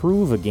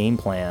approve a game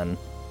plan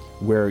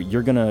where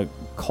you're going to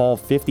call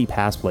 50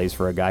 pass plays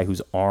for a guy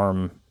whose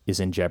arm is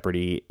in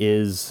jeopardy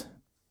it's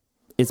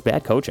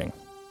bad coaching.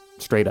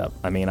 Straight up.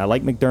 I mean, I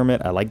like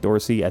McDermott. I like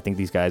Dorsey. I think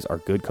these guys are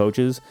good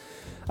coaches.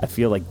 I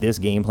feel like this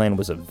game plan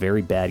was a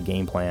very bad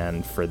game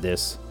plan for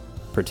this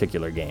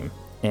particular game.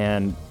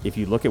 And if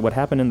you look at what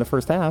happened in the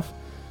first half,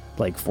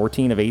 like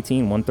 14 of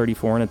 18,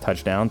 134 and a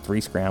touchdown, 3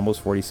 scrambles,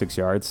 46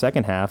 yards.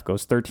 Second half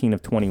goes 13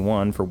 of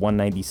 21 for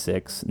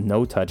 196,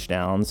 no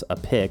touchdowns, a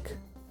pick.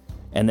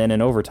 And then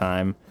in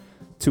overtime,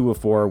 2 of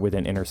 4 with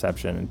an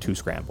interception and 2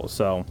 scrambles.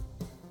 So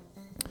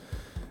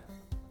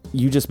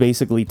you just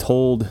basically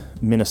told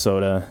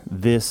Minnesota,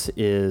 this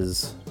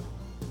is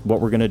what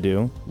we're going to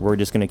do. We're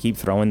just going to keep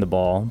throwing the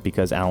ball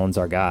because Allen's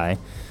our guy.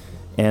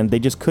 And they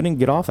just couldn't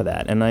get off of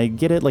that. And I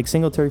get it, like,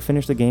 Singletary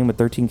finished the game with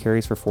 13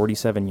 carries for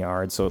 47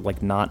 yards, so,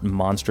 like, not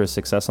monstrous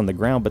success on the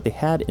ground, but they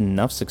had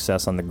enough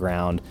success on the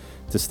ground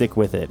to stick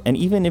with it. And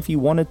even if you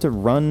wanted to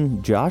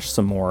run Josh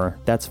some more,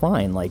 that's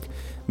fine. Like,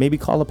 maybe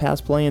call a pass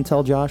play and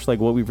tell Josh,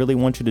 like, what we really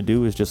want you to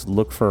do is just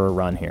look for a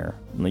run here.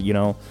 You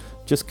know,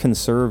 just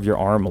conserve your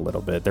arm a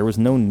little bit. There was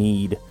no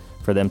need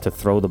for them to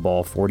throw the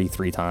ball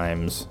 43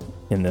 times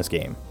in this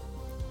game.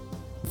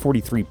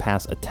 43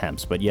 pass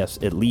attempts, but yes,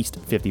 at least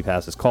 50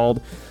 passes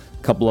called.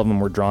 A couple of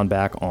them were drawn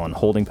back on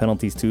holding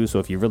penalties too, so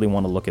if you really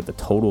want to look at the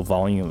total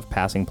volume of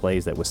passing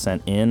plays that was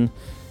sent in,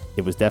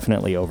 it was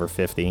definitely over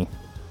 50.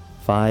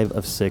 5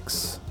 of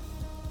 6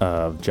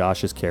 of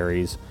Josh's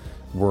carries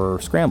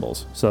were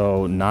scrambles,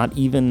 so not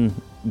even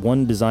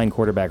one designed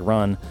quarterback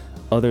run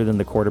other than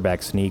the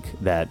quarterback sneak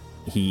that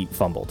he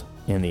fumbled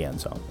in the end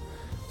zone.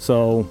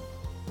 So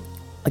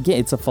again,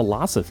 it's a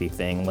philosophy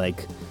thing.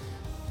 Like,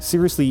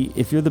 seriously,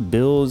 if you're the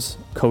Bills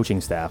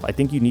coaching staff, I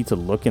think you need to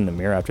look in the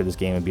mirror after this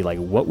game and be like,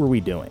 what were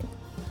we doing?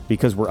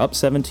 Because we're up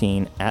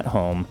 17 at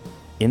home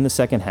in the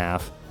second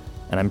half,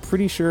 and I'm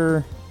pretty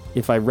sure,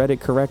 if I read it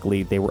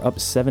correctly, they were up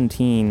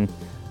 17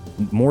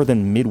 more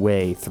than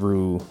midway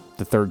through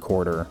the third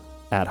quarter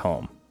at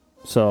home.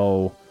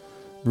 So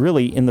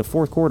really, in the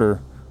fourth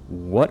quarter,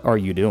 what are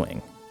you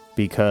doing?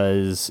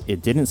 Because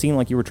it didn't seem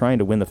like you were trying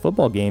to win the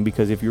football game,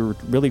 because if you were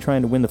really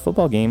trying to win the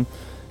football game,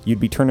 you'd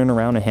be turning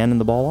around and handing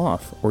the ball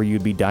off, or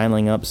you'd be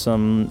dialing up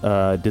some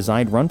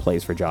designed run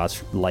plays for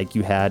Josh like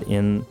you had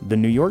in the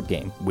New York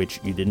game, which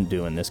you didn't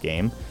do in this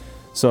game.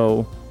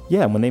 So,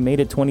 yeah, when they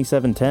made it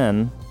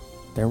 27-10,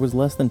 there was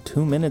less than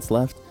 2 minutes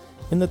left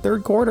in the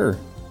third quarter.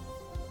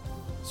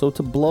 So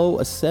to blow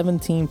a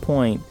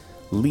 17-point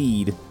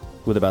lead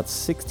with about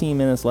 16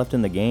 minutes left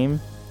in the game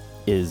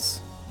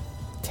is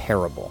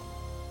terrible.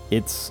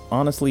 It's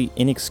honestly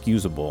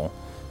inexcusable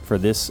for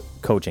this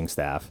coaching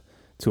staff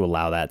to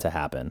allow that to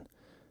happen,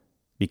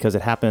 because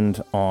it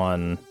happened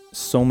on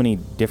so many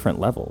different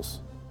levels,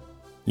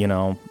 you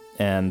know.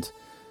 And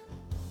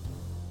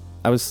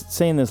I was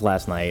saying this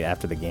last night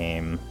after the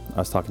game. I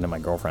was talking to my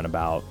girlfriend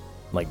about,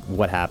 like,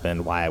 what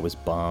happened, why I was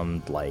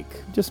bummed,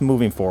 like, just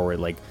moving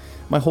forward. Like,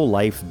 my whole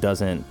life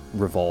doesn't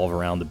revolve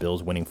around the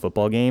Bills winning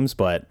football games,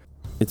 but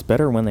it's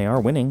better when they are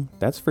winning,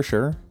 that's for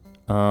sure.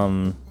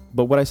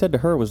 But what I said to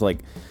her was, like,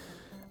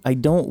 I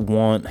don't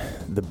want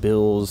the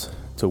Bills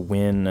to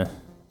win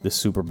the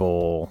Super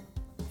Bowl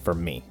for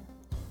me.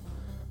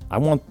 I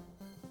want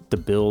the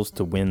Bills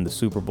to win the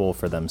Super Bowl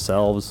for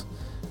themselves,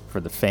 for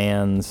the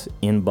fans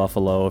in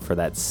Buffalo, for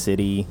that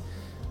city.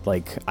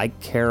 Like, I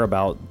care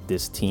about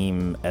this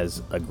team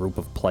as a group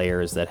of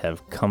players that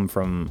have come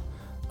from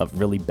a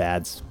really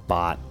bad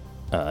spot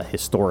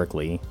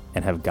historically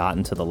and have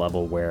gotten to the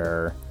level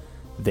where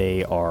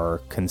they are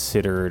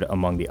considered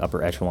among the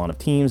upper echelon of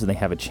teams and they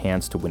have a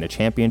chance to win a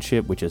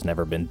championship, which has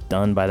never been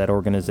done by that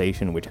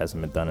organization, which hasn't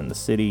been done in the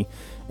city,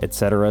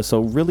 etc.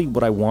 So really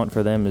what I want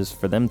for them is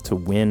for them to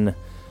win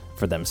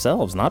for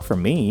themselves, not for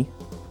me.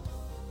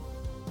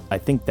 I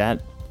think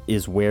that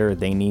is where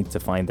they need to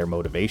find their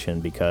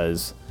motivation,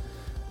 because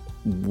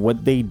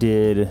what they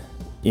did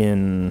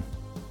in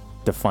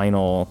the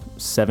final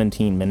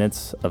 17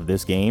 minutes of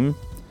this game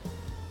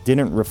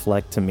didn't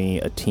reflect to me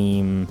a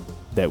team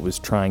that was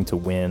trying to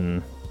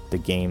win the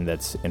game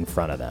that's in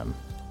front of them.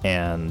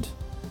 And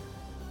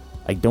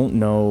I don't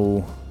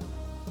know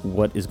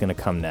what is going to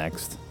come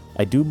next.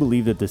 I do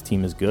believe that this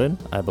team is good.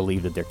 I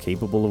believe that they're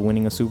capable of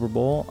winning a Super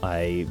Bowl.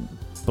 I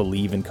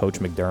believe in Coach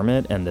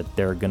McDermott and that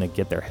they're going to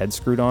get their head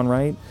screwed on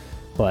right.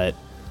 But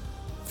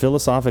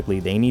philosophically,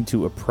 they need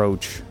to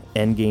approach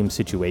endgame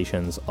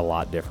situations a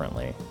lot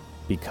differently,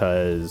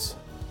 because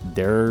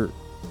they're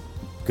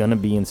going to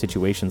be in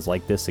situations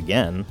like this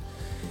again,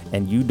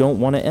 and you don't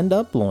want to end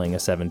up blowing a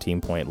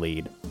 17-point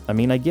lead. I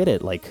mean, I get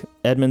it. Like,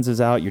 Edmonds is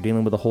out. You're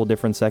dealing with a whole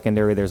different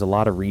secondary. There's a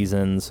lot of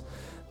reasons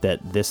that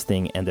this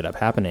thing ended up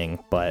happening,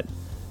 but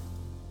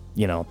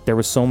you know, there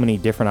were so many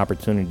different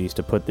opportunities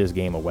to put this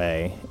game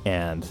away,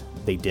 and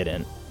they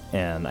didn't.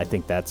 And I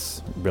think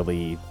that's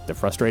really the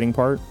frustrating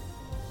part.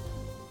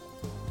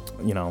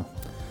 You know,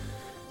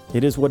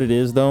 it is what it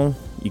is, though.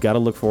 You got to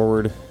look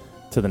forward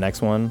to the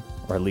next one,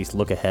 or at least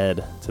look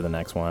ahead to the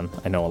next one.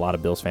 I know a lot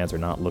of Bills fans are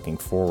not looking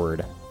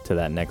forward to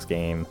that next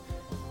game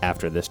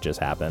after this just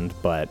happened,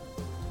 but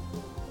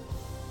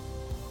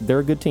they're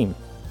a good team,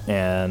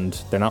 and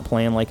they're not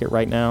playing like it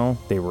right now.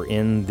 They were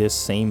in this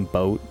same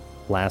boat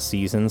last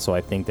season, so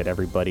I think that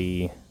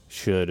everybody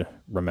should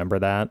remember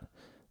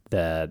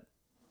that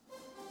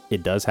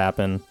it does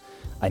happen.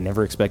 I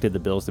never expected the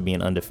Bills to be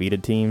an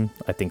undefeated team.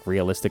 I think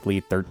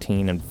realistically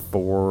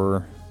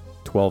 13-4,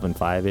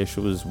 12-5-ish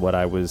was what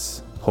I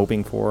was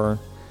hoping for,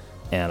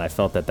 and I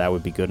felt that that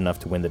would be good enough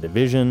to win the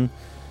division.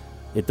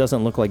 It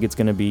doesn't look like it's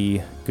going to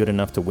be good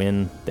enough to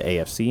win the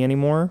AFC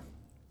anymore,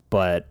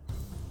 but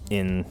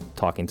in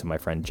talking to my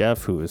friend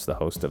Jeff, who is the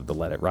host of the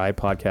Let It Ride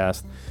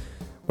podcast,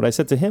 what I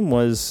said to him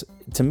was,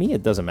 to me,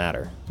 it doesn't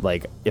matter.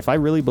 Like, if I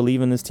really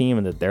believe in this team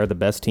and that they're the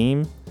best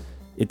team,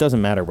 it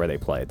doesn't matter where they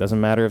play. It doesn't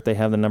matter if they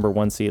have the number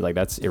one seed. Like,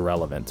 that's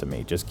irrelevant to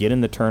me. Just get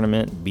in the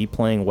tournament, be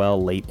playing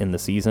well late in the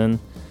season.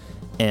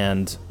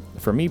 And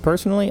for me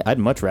personally, I'd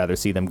much rather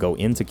see them go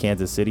into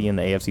Kansas City in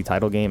the AFC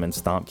title game and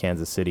stomp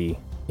Kansas City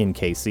in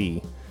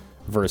KC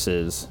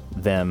versus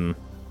them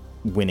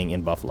winning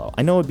in Buffalo.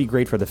 I know it'd be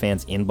great for the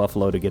fans in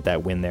Buffalo to get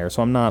that win there,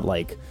 so I'm not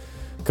like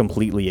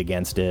completely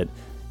against it.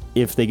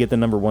 If they get the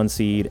number one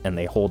seed and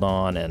they hold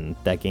on and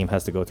that game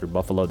has to go through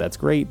Buffalo, that's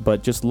great.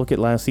 But just look at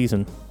last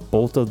season.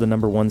 Both of the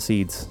number one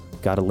seeds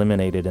got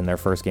eliminated in their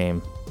first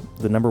game.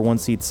 The number one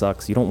seed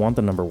sucks. You don't want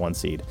the number one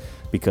seed,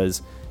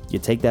 because you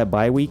take that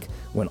bye week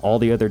when all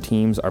the other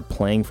teams are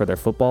playing for their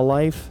football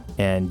life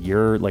and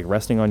you're like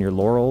resting on your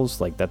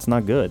laurels. Like, that's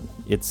not good.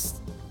 It's,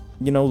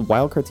 you know,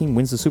 wildcard team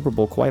wins the Super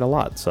Bowl quite a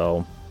lot.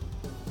 So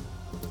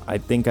I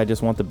think I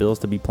just want the Bills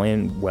to be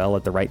playing well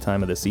at the right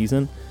time of the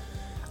season.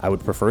 I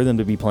would prefer them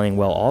to be playing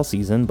well all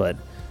season, but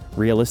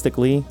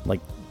realistically, like,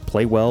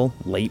 play well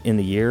late in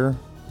the year,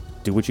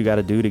 do what you got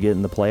to do to get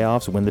in the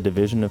playoffs, win the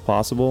division if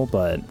possible.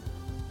 But,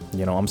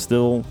 you know, I'm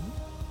still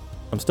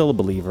a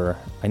believer.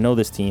 I know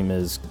this team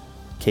is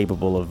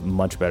capable of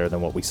much better than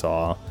what we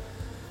saw.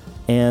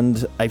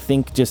 And I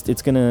think just they're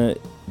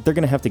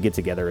going to have to get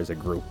together as a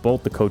group,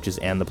 both the coaches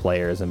and the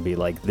players, and be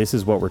like, this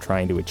is what we're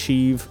trying to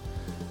achieve.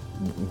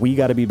 We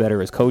got to be better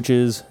as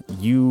coaches.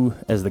 You,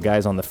 as the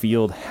guys on the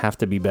field, have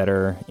to be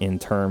better in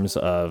terms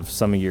of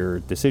some of your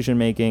decision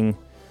making.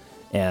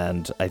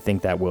 And I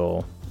think that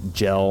will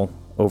gel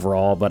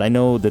overall. But I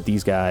know that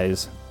these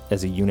guys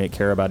as a unit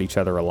care about each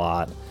other a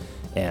lot,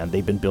 and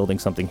they've been building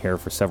something here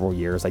for several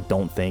years. I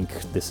don't think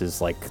this is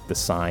like the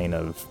sign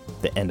of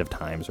the end of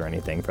times or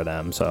anything for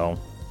them. So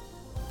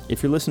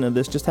if you're listening to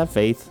this, just have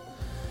faith.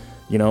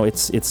 You know, it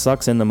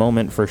sucks in the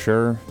moment for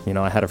sure. You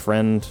know, I had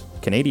a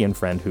Canadian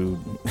friend who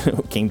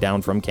came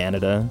down from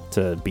Canada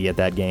to be at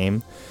that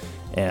game,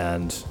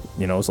 and,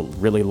 you know, it was a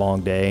really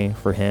long day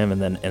for him,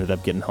 and then ended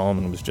up getting home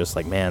and was just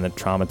like, man, that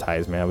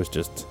traumatized me. I was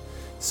just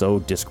so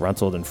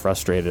disgruntled and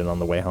frustrated on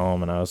the way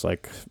home, and I was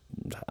like,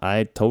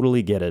 I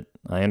totally get it.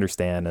 I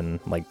understand. And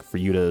like, for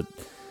you to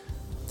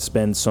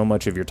spend so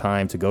much of your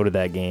time to go to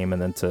that game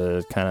and then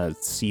to kind of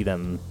see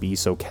them be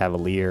so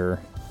cavalier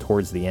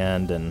towards the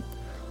end and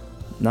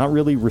not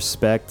really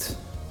respect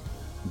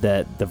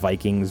that the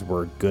Vikings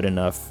were good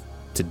enough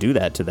to do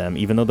that to them,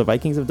 even though the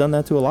Vikings have done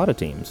that to a lot of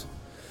teams.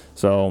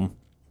 So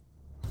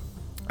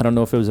I don't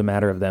know if it was a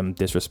matter of them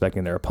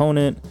disrespecting their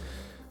opponent,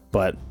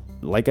 but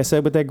like I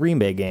said with that Green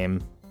Bay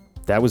game,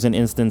 that was an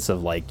instance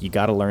of like, you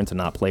got to learn to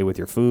not play with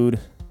your food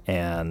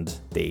And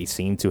they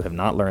seem to have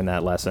not learned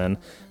that lesson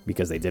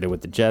because they did it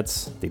with the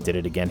Jets. They did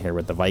it again here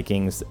with the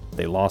Vikings.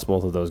 They lost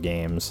both of those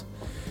games.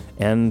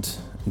 And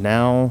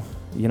now,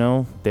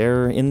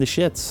 they're in the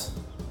shits.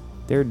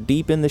 They're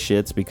deep in the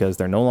shits because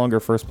they're no longer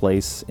first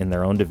place in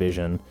their own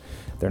division.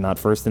 They're not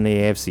first in the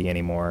AFC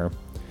anymore.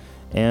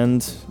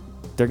 And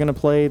they're going to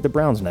play the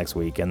Browns next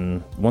week.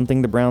 And one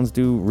thing the Browns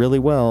do really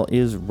well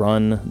is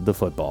run the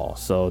football.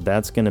 So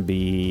that's going to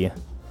be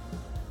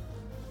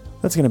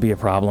a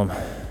problem.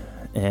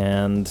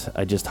 And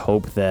I just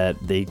hope that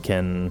they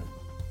can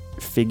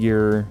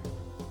figure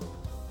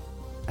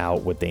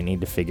out what they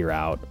need to figure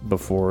out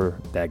before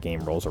that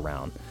game rolls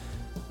around.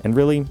 And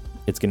really,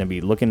 it's going to be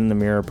looking in the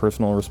mirror,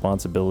 personal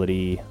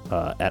responsibility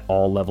at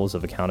all levels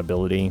of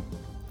accountability,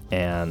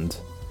 and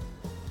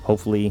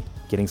hopefully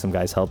getting some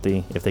guys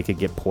healthy. If they could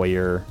get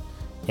Poyer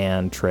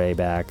and Trey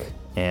back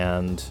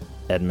and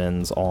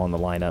Edmonds all in the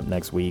lineup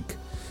next week,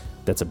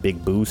 that's a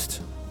big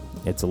boost.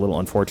 It's a little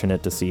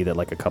unfortunate to see that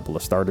like a couple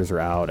of starters are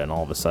out and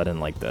all of a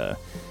sudden like the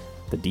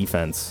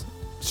defense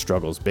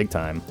struggles big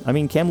time. I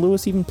mean, Cam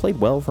Lewis even played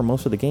well for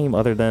most of the game,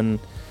 other than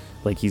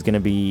like he's going to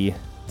be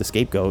the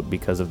scapegoat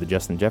because of the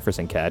Justin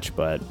Jefferson catch,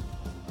 but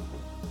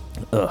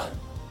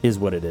is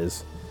what it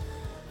is.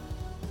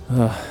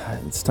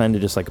 It's time to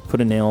just like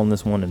put a nail in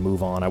this one and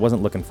move on. I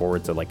wasn't looking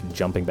forward to like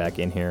jumping back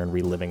in here and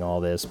reliving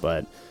all this,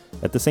 but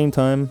at the same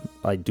time,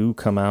 I do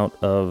come out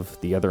of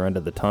the other end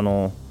of the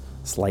tunnel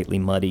slightly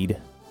muddied,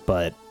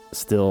 but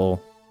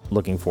still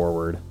looking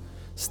forward,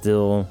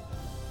 still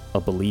a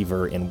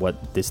believer in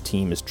what this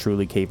team is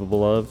truly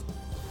capable of.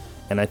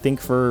 And I think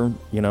for,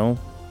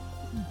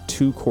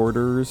 2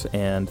 quarters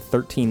and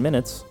 13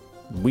 minutes,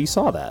 we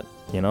saw that.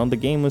 The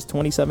game was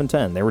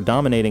 27-10. They were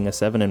dominating a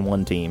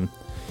 7-1 team.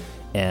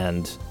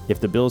 And if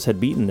the Bills had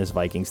beaten this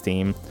Vikings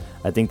team,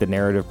 I think the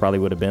narrative probably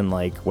would have been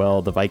like,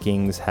 well, the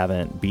Vikings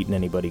haven't beaten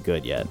anybody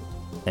good yet.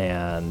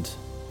 And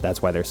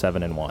that's why they're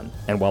 7-1.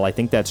 And while I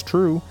think that's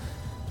true,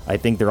 I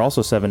think they're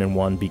also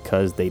 7-1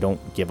 because they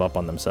don't give up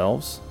on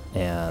themselves.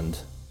 And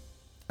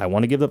I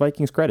want to give the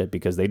Vikings credit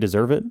because they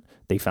deserve it.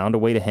 They found a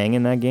way to hang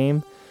in that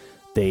game.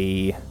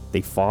 They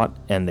fought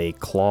and they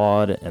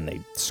clawed and they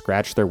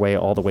scratched their way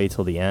all the way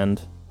till the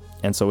end.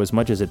 And so as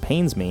much as it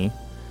pains me,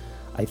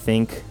 I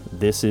think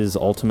this is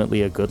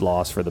ultimately a good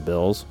loss for the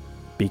Bills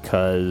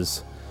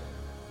because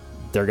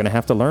they're going to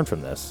have to learn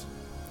from this.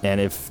 And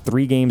if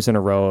 3 games in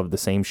a row of the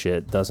same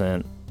shit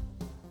doesn't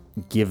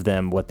give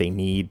them what they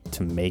need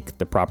to make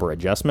the proper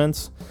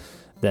adjustments,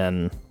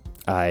 then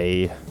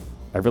I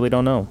really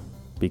don't know.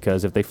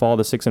 Because if they fall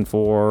to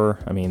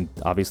 6-4, I mean,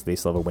 obviously they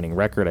still have a winning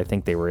record. I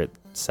think they were at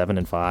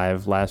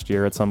 7-5 last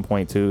year at some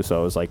point too.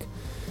 So it was like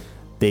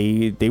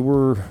they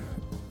were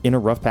in a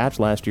rough patch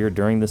last year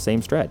during the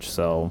same stretch.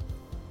 So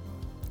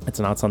it's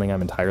not something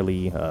I'm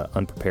entirely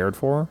unprepared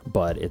for,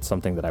 but it's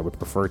something that I would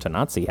prefer to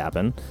not see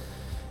happen.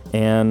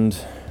 And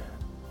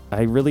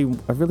I really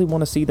want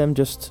to see them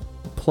just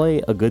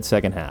play a good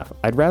second half.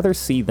 I'd rather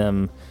see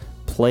them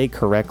play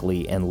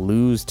correctly and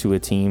lose to a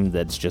team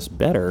that's just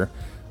better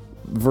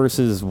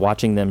versus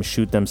watching them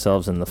shoot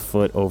themselves in the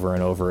foot over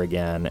and over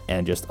again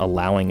and just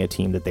allowing a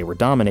team that they were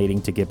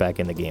dominating to get back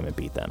in the game and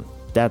beat them.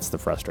 That's the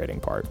frustrating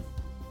part.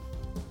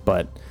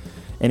 But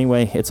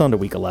anyway, it's on to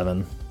week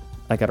 11.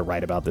 I got to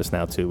write about this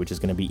now too, which is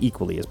going to be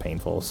equally as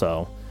painful.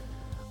 So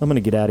I'm going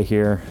to get out of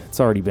here. It's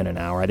already been an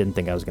hour. I didn't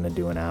think I was going to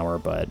do an hour,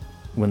 but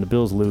when the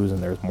Bills lose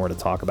and there's more to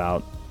talk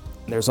about,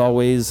 there's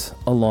always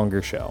a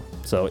longer show.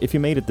 So if you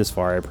made it this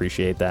far, I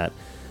appreciate that.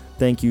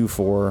 Thank you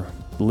for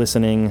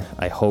listening.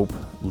 I hope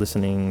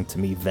listening to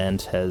me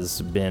vent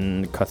has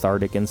been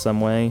cathartic in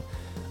some way.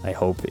 I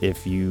hope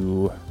if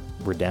you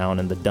were down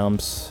in the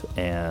dumps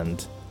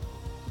and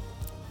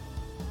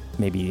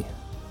maybe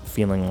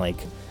feeling like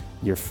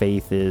your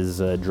faith is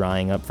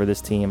drying up for this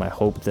team, I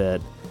hope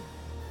that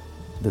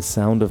the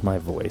sound of my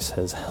voice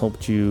has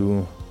helped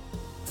you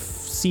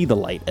see the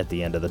light at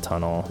the end of the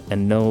tunnel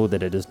and know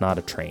that it is not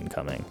a train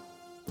coming.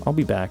 I'll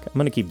be back. I'm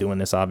going to keep doing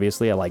this,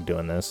 obviously. I like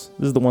doing this.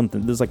 This is the one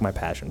thing, this is like my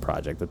passion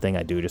project, the thing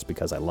I do just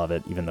because I love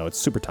it, even though it's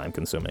super time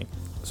consuming.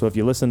 So if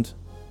you listened,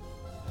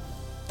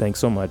 thanks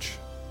so much.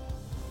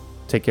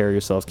 Take care of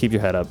yourselves, keep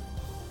your head up,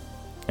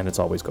 and it's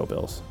always go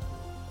Bills.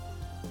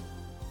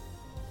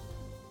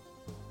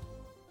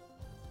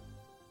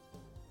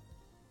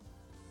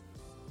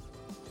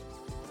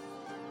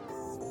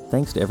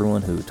 Thanks to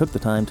everyone who took the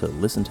time to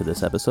listen to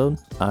this episode.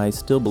 I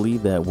still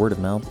believe that word of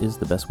mouth is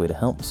the best way to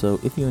help, so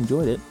if you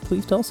enjoyed it,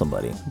 please tell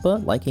somebody.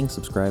 But liking,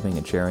 subscribing,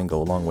 and sharing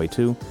go a long way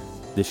too.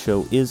 This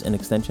show is an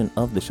extension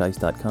of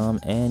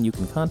thesheist.com, and you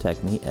can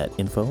contact me at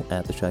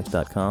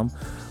info@thesheist.com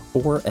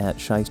or at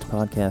Sheist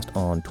Podcast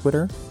on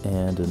Twitter.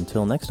 And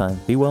until next time,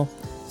 be well,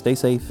 stay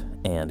safe,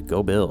 and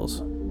go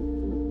Bills.